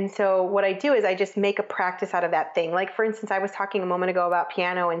day. And so what I do is I just make a practice out of that thing. Like, for instance, I was talking a moment ago about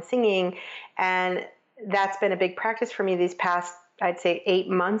piano and singing, and that's been a big practice for me these past, I'd say 8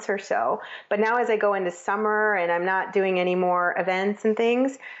 months or so. But now as I go into summer and I'm not doing any more events and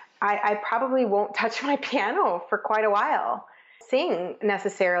things, I probably won't touch my piano for quite a while. Sing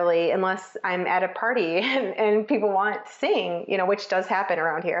necessarily unless I'm at a party and people want to sing, which does happen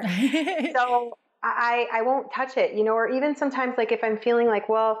around here. So I won't touch it, or even sometimes like if I'm feeling like,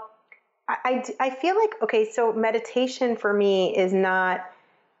 well, I feel like, okay, so meditation for me is not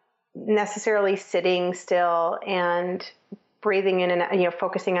necessarily sitting still and breathing in and,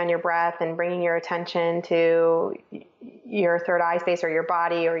 focusing on your breath and bringing your attention to your third eye space or your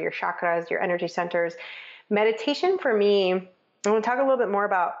body or your chakras, your energy centers. Meditation for me, I'm going to talk a little bit more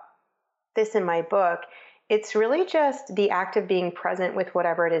about this in my book. It's really just the act of being present with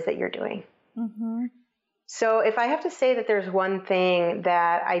whatever it is that you're doing. Mm-hmm. So if I have to say that there's one thing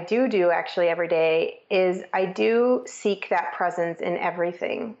that I do actually every day is I do seek that presence in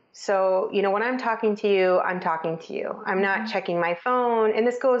everything. So, when I'm talking to you, I'm talking to you. I'm not checking my phone. And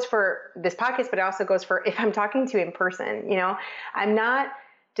this goes for this podcast, but it also goes for if I'm talking to you in person, I'm not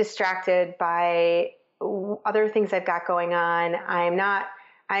distracted by other things I've got going on.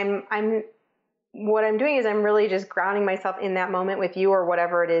 What I'm doing is I'm really just grounding myself in that moment with you or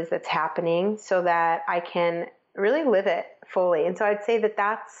whatever it is that's happening so that I can really live it fully. And so I'd say that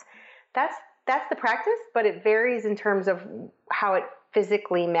that's the practice, but it varies in terms of how it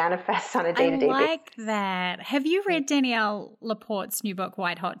physically manifests on a day-to-day basis. I like that. Have you read Danielle LaPorte's new book,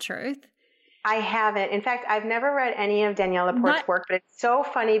 White Hot Truth? I haven't. In fact, I've never read any of Danielle LaPorte's work, but it's so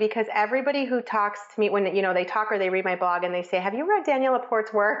funny because everybody who talks to me when, they talk or they read my blog and they say, have you read Danielle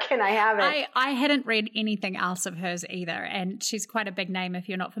LaPorte's work? And I haven't. I hadn't read anything else of hers either. And she's quite a big name if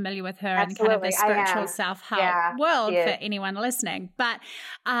you're not familiar with her. Absolutely. And kind of the spiritual self-help world for anyone listening. But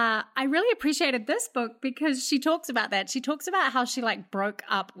I really appreciated this book because she talks about that. She talks about how she broke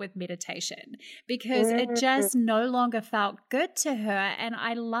up with meditation because it just no longer felt good to her. And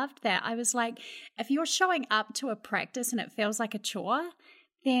I loved that. I was like, if you're showing up to a practice and it feels like a chore,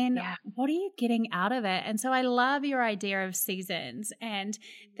 then what are you getting out of it? And so I love your idea of seasons and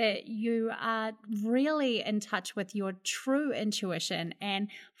that you are really in touch with your true intuition and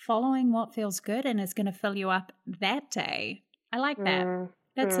following what feels good and is going to fill you up that day. I like that.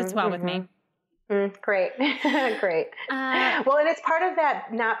 That sits well with me. Great. Great. Well, and it's part of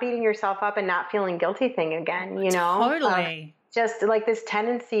that not beating yourself up and not feeling guilty thing again, Totally. Just like this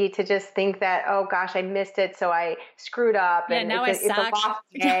tendency to just think that, oh gosh, I missed it, so I screwed up, and now it's a lost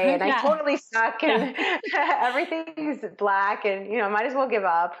day, and I totally suck, and everything's black, and might as well give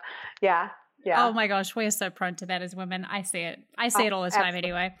up. Yeah. Oh my gosh, we're so prone to that as women. I see it. I see it all the time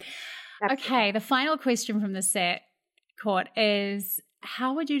anyway. Absolutely. Okay, the final question from the set, Court, is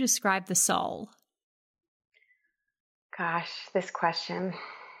how would you describe the soul? Gosh, this question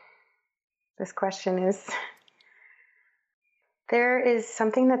is... There is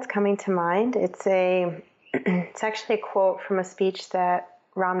something that's coming to mind. It's actually a quote from a speech that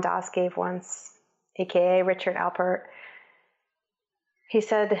Ram Dass gave once, aka Richard Alpert. He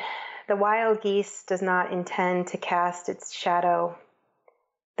said, "The wild geese does not intend to cast its shadow.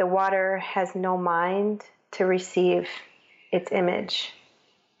 The water has no mind to receive its image."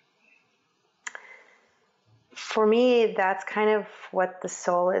 For me, that's kind of what the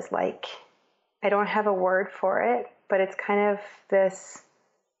soul is like. I don't have a word for it, but it's kind of this,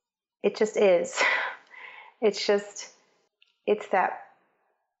 it just is. It's that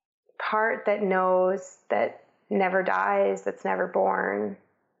part that knows that never dies, that's never born,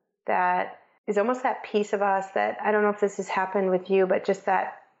 that is almost that piece of us that, I don't know if this has happened with you, but just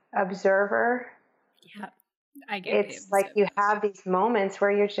that observer. Yeah, I get it. It's like you have these moments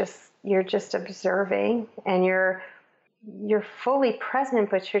where you're just observing and you're fully present,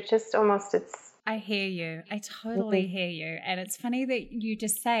 but you're just almost, I hear you. I totally hear you. And it's funny that you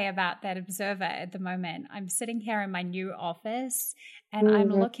just say about that observer at the moment. I'm sitting here in my new office and I'm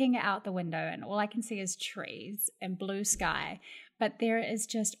looking out the window and all I can see is trees and blue sky. but there is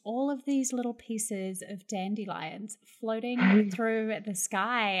just all of these little pieces of dandelions floating through the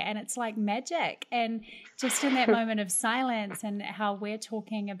sky, and it's like magic. And just in that moment of silence and how we're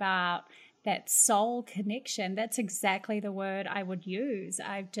talking about that soul connection, that's exactly the word I would use.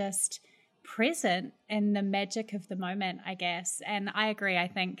 I've just present in the magic of the moment, I guess. And I agree. I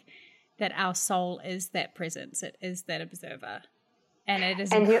think that our soul is that presence. It is that observer. And it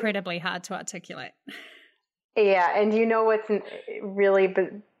is incredibly hard to articulate. Yeah. And you know what's really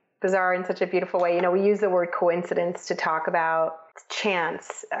bizarre in such a beautiful way? You know, we use the word coincidence to talk about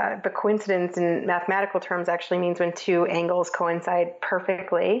chance, but coincidence in mathematical terms actually means when two angles coincide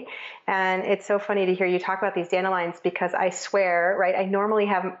perfectly. And it's so funny to hear you talk about these dandelions, because I swear, right, I normally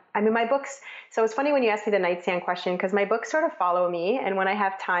have, my books, so it's funny when you ask me the nightstand question, because my books sort of follow me. And when I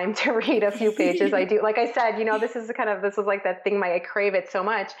have time to read a few pages, I do, like I said, you know, this is like that thing, I crave it so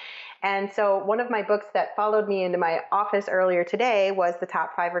much. And so one of my books that followed me into my office earlier today was The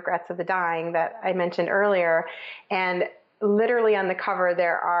Top 5 Regrets of the Dying that I mentioned earlier. And literally on the cover,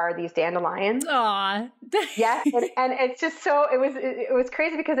 there are these dandelions. Aww. Yes. And it's just so, it was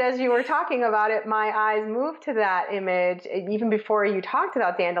crazy, because as you were talking about it, my eyes moved to that image even before you talked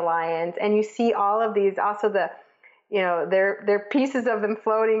about dandelions. And you see all of these, also they're pieces of them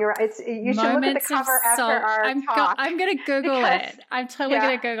floating around. You should look at the cover after our talk. I'm going to Google it. I'm totally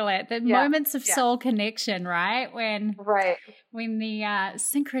going to Google it. The moments of soul connection, right? When the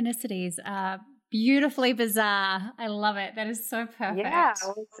synchronicities are beautifully bizarre. I love it. That is so perfect. Yeah,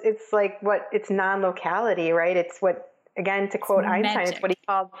 it's like it's non-locality, right? It's what, again, to quote Einstein, it's what he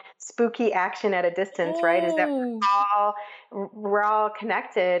called spooky action at a distance, right? Is that we're all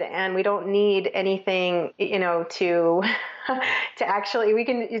connected, and we don't need anything, to actually,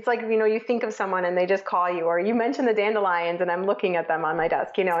 it's like, you think of someone and they just call you, or you mention the dandelions and I'm looking at them on my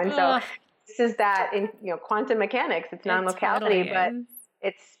desk, and so this is that in, quantum mechanics, it's non-locality, but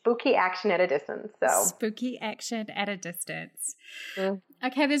it's spooky action at a distance. So spooky action at a distance.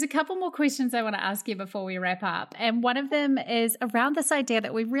 Okay, there's a couple more questions I want to ask you before we wrap up. And one of them is around this idea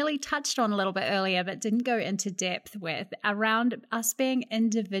that we really touched on a little bit earlier, but didn't go into depth with, around us being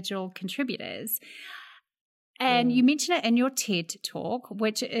individual contributors. And you mentioned it in your TED talk,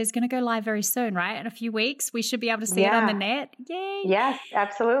 which is going to go live very soon, right? In a few weeks, we should be able to see it on the net. Yay. Yes,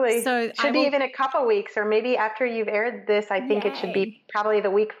 absolutely. So should be even a couple weeks, or maybe after you've aired this, I think it should be probably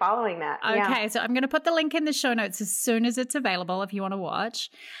the week following that. Okay, so I'm going to put the link in the show notes as soon as it's available if you want to watch.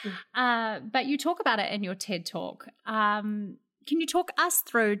 But you talk about it in your TED talk. Can you talk us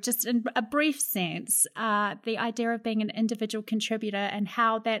through, just in a brief sense, the idea of being an individual contributor and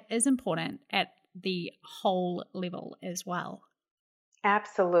how that is important at the whole level as well?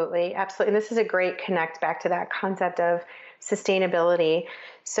 Absolutely. Absolutely. And this is a great connect back to that concept of sustainability.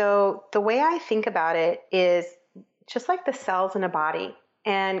 So the way I think about it is just like the cells in a body.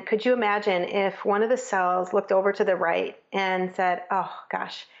 And could you imagine if one of the cells looked over to the right and said, oh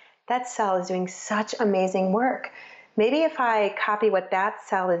gosh, that cell is doing such amazing work. Maybe if I copy what that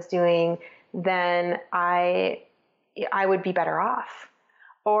cell is doing, then I would be better off.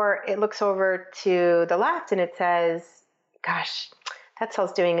 Or it looks over to the left and it says, gosh, that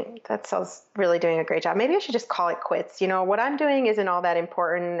cell's really doing a great job. Maybe I should just call it quits. What I'm doing isn't all that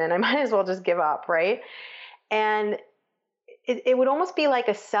important, and I might as well just give up, right? And it would almost be like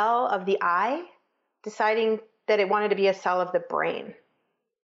a cell of the eye deciding that it wanted to be a cell of the brain.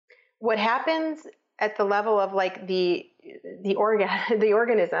 What happens at the level of like the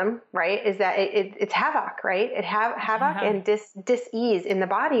organism, right, is that it's havoc, right? It havoc and dis-ease in the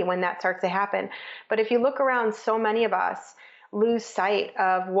body when that starts to happen. But if you look around, so many of us lose sight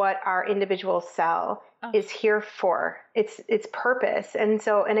of what our individual cell is here for, its purpose. And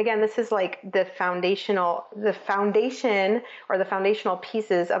again, this is like the foundation or the foundational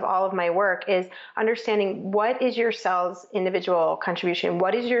pieces of all of my work is understanding what is your cell's individual contribution.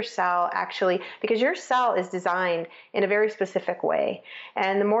 What is your cell actually, because your cell is designed in a very specific way.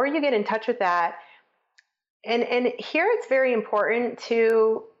 And the more you get in touch with that, and here it's very important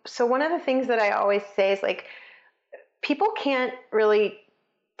to, so one of the things that I always say is like, people can't really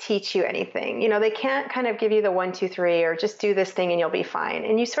teach you anything. They can't kind of give you the 1, 2, 3, or just do this thing and you'll be fine.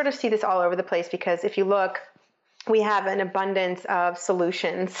 And you sort of see this all over the place, because if you look, we have an abundance of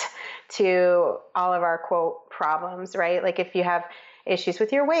solutions to all of our quote problems, right? Like if you have issues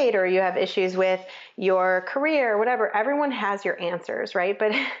with your weight, or you have issues with your career, whatever, everyone has your answers, right?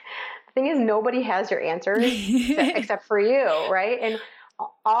 But the thing is, nobody has your answers except for you, right? And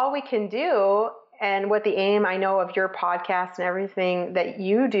all we can do, and what the aim, I know, of your podcast and everything that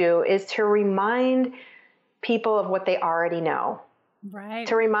you do, is to remind people of what they already know. Right.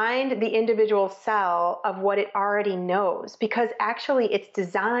 to remind the individual cell of what it already knows, because actually it's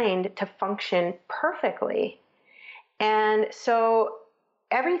designed to function perfectly. And so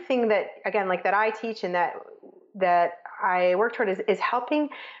everything that, again, like that I teach and that I work toward is helping.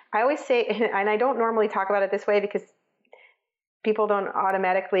 I always say, and I don't normally talk about it this way because people don't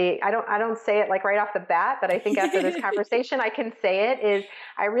automatically, I don't say it like right off the bat, but I think after this conversation, I can say it, is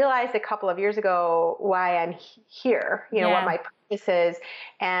I realized a couple of years ago why I'm here, what my purpose is.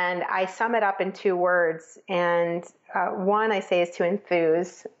 And I sum it up in 2 words. And one I say is to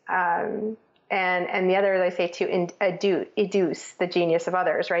enthuse. And the other, I say, to educe the genius of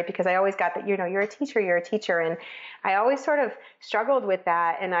others, right? Because I always got that, you're a teacher. And I always sort of struggled with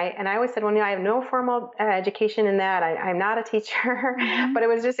that. And I always said, well, I have no formal education in that. I'm not a teacher, but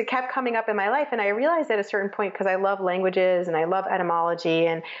it kept coming up in my life. And I realized at a certain point, because I love languages and I love etymology,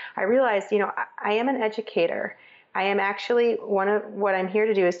 and I realized, I am an educator. I am actually, what I'm here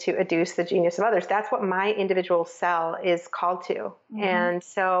to do is to educe the genius of others. That's what my individual cell is called to. And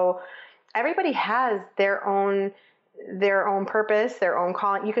so everybody has their own purpose, their own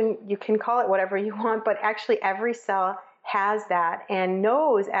calling. You can call it whatever you want, but actually every cell has that and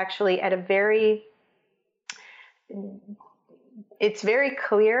knows actually it's very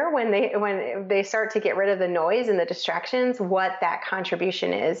clear when they start to get rid of the noise and the distractions, what that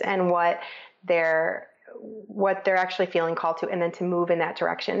contribution is and what they're actually feeling called to, and then to move in that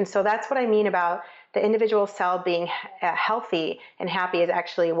direction. So that's what I mean about the individual cell being healthy and happy is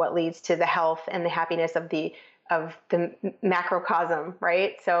actually what leads to the health and the happiness of the macrocosm,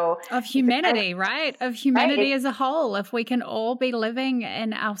 right? So of humanity, right? Of humanity as a whole. If we can all be living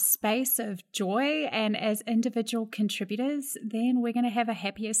in our space of joy and as individual contributors, then we're going to have a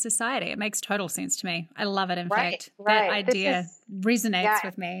happier society. It makes total sense to me. I love it. In fact, that idea resonates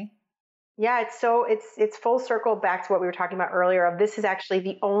with me. Yeah, it's full circle back to what we were talking about earlier of this is actually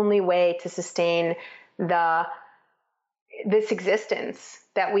the only way to sustain this existence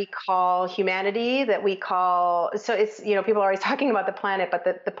that we call humanity, so it's, people are always talking about the planet, but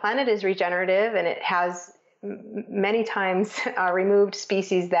the planet is regenerative and it has many times removed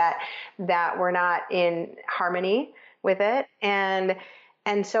species that were not in harmony with it. And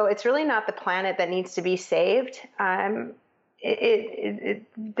so it's really not the planet that needs to be saved.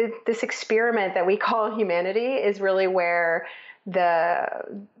 This experiment that we call humanity is really where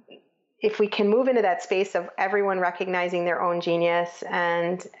if we can move into that space of everyone recognizing their own genius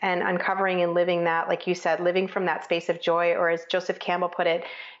and uncovering and living that, like you said, living from that space of joy, or as Joseph Campbell put it,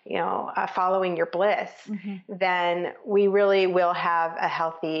 following your bliss, then we really will have a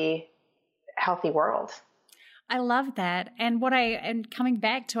healthy world. I love that. And coming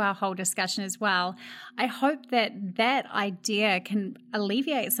back to our whole discussion as well, I hope that idea can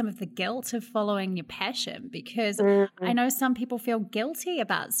alleviate some of the guilt of following your passion, because I know some people feel guilty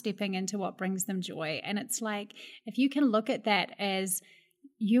about stepping into what brings them joy. And it's like, if you can look at that as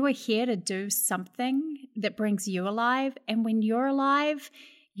you are here to do something that brings you alive, and when you're alive,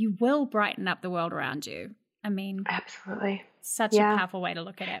 you will brighten up the world around you. I mean, absolutely. Such a powerful way to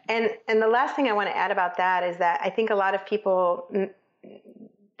look at it. And the last thing I want to add about that is that I think a lot of people,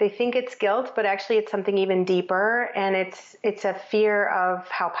 they think it's guilt, but actually it's something even deeper, and it's a fear of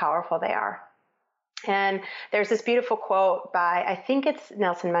how powerful they are. And there's this beautiful quote by, I think it's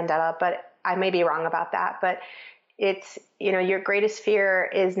Nelson Mandela, but I may be wrong about that, but it's, your greatest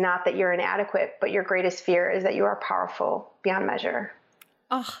fear is not that you're inadequate, but your greatest fear is that you are powerful beyond measure.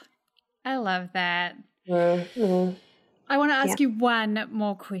 Oh, I love that. Mm-hmm. I want to ask you one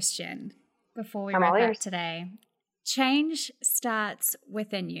more question before we wrap up today. Change starts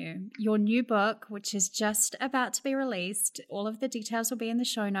within you. Your new book, which is just about to be released, all of the details will be in the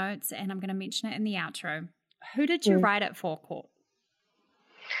show notes, and I'm going to mention it in the outro. Who did you write it for, Court?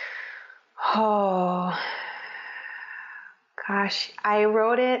 Oh, gosh. I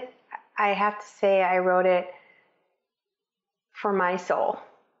wrote it for my soul.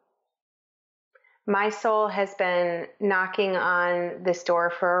 My soul has been knocking on this door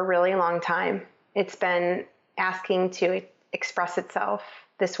for a really long time. It's been asking to express itself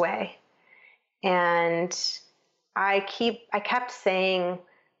this way. And I kept saying,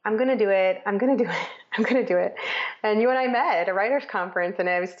 I'm going to do it. I'm going to do it. I'm going to do it. And you and I met at a writer's conference, and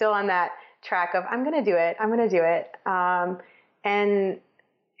I was still on that track of, I'm going to do it. I'm going to do it. And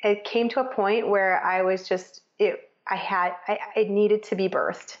it came to a point where I was just, I needed to be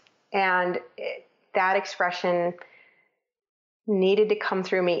birthed. And that expression needed to come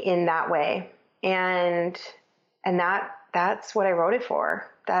through me in that way. And that's what I wrote it for.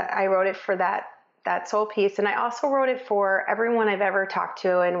 That I wrote it for that soul piece. And I also wrote it for everyone I've ever talked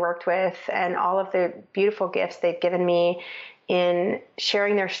to and worked with, and all of the beautiful gifts they've given me in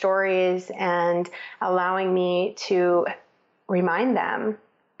sharing their stories and allowing me to remind them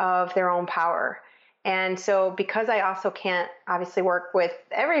of their own power. And so because I also can't obviously work with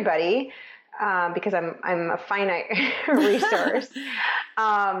everybody, because I'm a finite resource,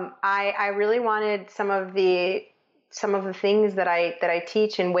 I really wanted some of the things that I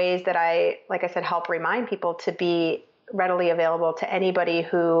teach in ways that like I said, help remind people to be readily available to anybody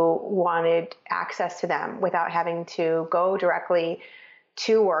who wanted access to them without having to go directly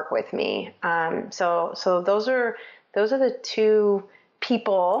to work with me. So those are the two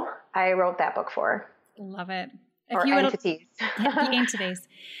people I wrote that book for. Love it. Or entities. The entities.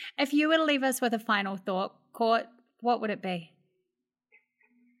 If you were to leave us with a final thought, Court, what would it be?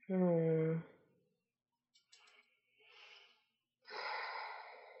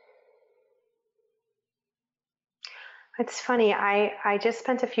 It's funny. I just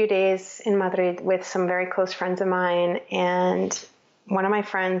spent a few days in Madrid with some very close friends of mine, and one of my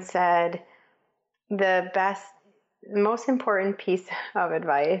friends said the most important piece of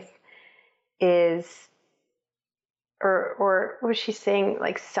advice is, or was she saying,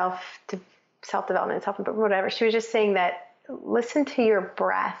 like self-development, whatever. She was just saying that listen to your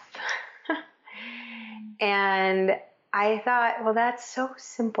breath. And I thought, well, that's so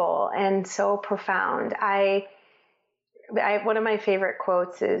simple and so profound. One of my favorite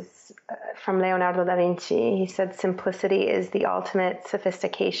quotes is from Leonardo da Vinci. He said, simplicity is the ultimate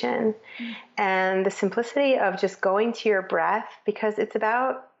sophistication. And the simplicity of just going to your breath, because it's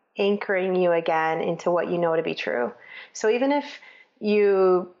about anchoring you again into what you know to be true. So even if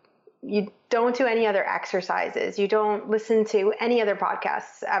you don't do any other exercises, you don't listen to any other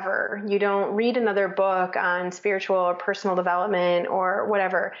podcasts ever, you don't read another book on spiritual or personal development or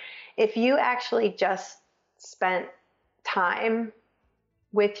whatever, if you actually just spent time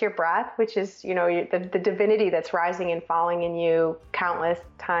with your breath, which is, the divinity that's rising and falling in you countless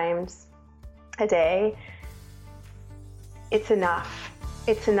times a day, it's enough.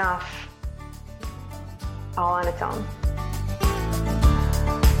 It's enough all on its own.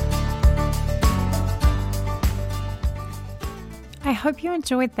 I hope you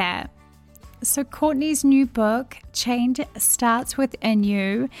enjoyed that. So Courtney's new book, Change Starts Within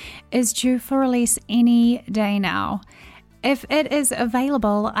You, is due for release any day now. If it is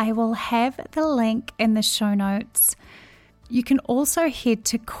available, I will have the link in the show notes. You can also head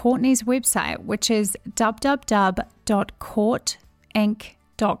to Courtney's website, which is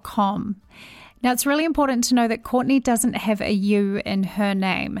www.courtinc.com. Now, it's really important to know that Courtney doesn't have a U in her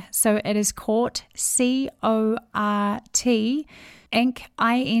name. So it is Court, C-O-R-T, Inc,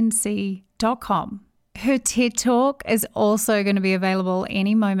 I-N-C.com. Her TED Talk is also going to be available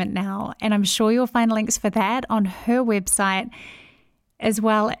any moment now, and I'm sure you'll find links for that on her website, as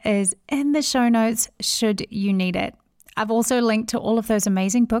well as in the show notes should you need it. I've also linked to all of those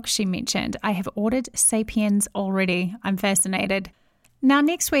amazing books she mentioned. I have ordered Sapiens already. I'm fascinated. Now,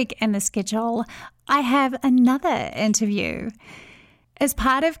 next week in the schedule, I have another interview. As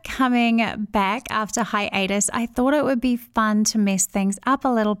part of coming back after hiatus, I thought it would be fun to mess things up a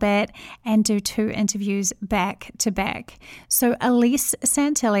little bit and do 2 interviews back to back. So Elise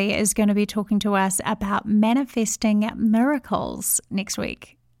Santilli is going to be talking to us about manifesting miracles next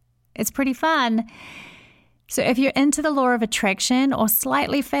week. It's pretty fun. So if you're into the law of attraction or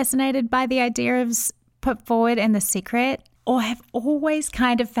slightly fascinated by the ideas put forward in The Secret, or have always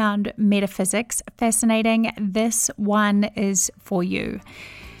kind of found metaphysics fascinating, this one is for you.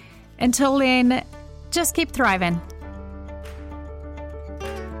 Until then, just keep thriving.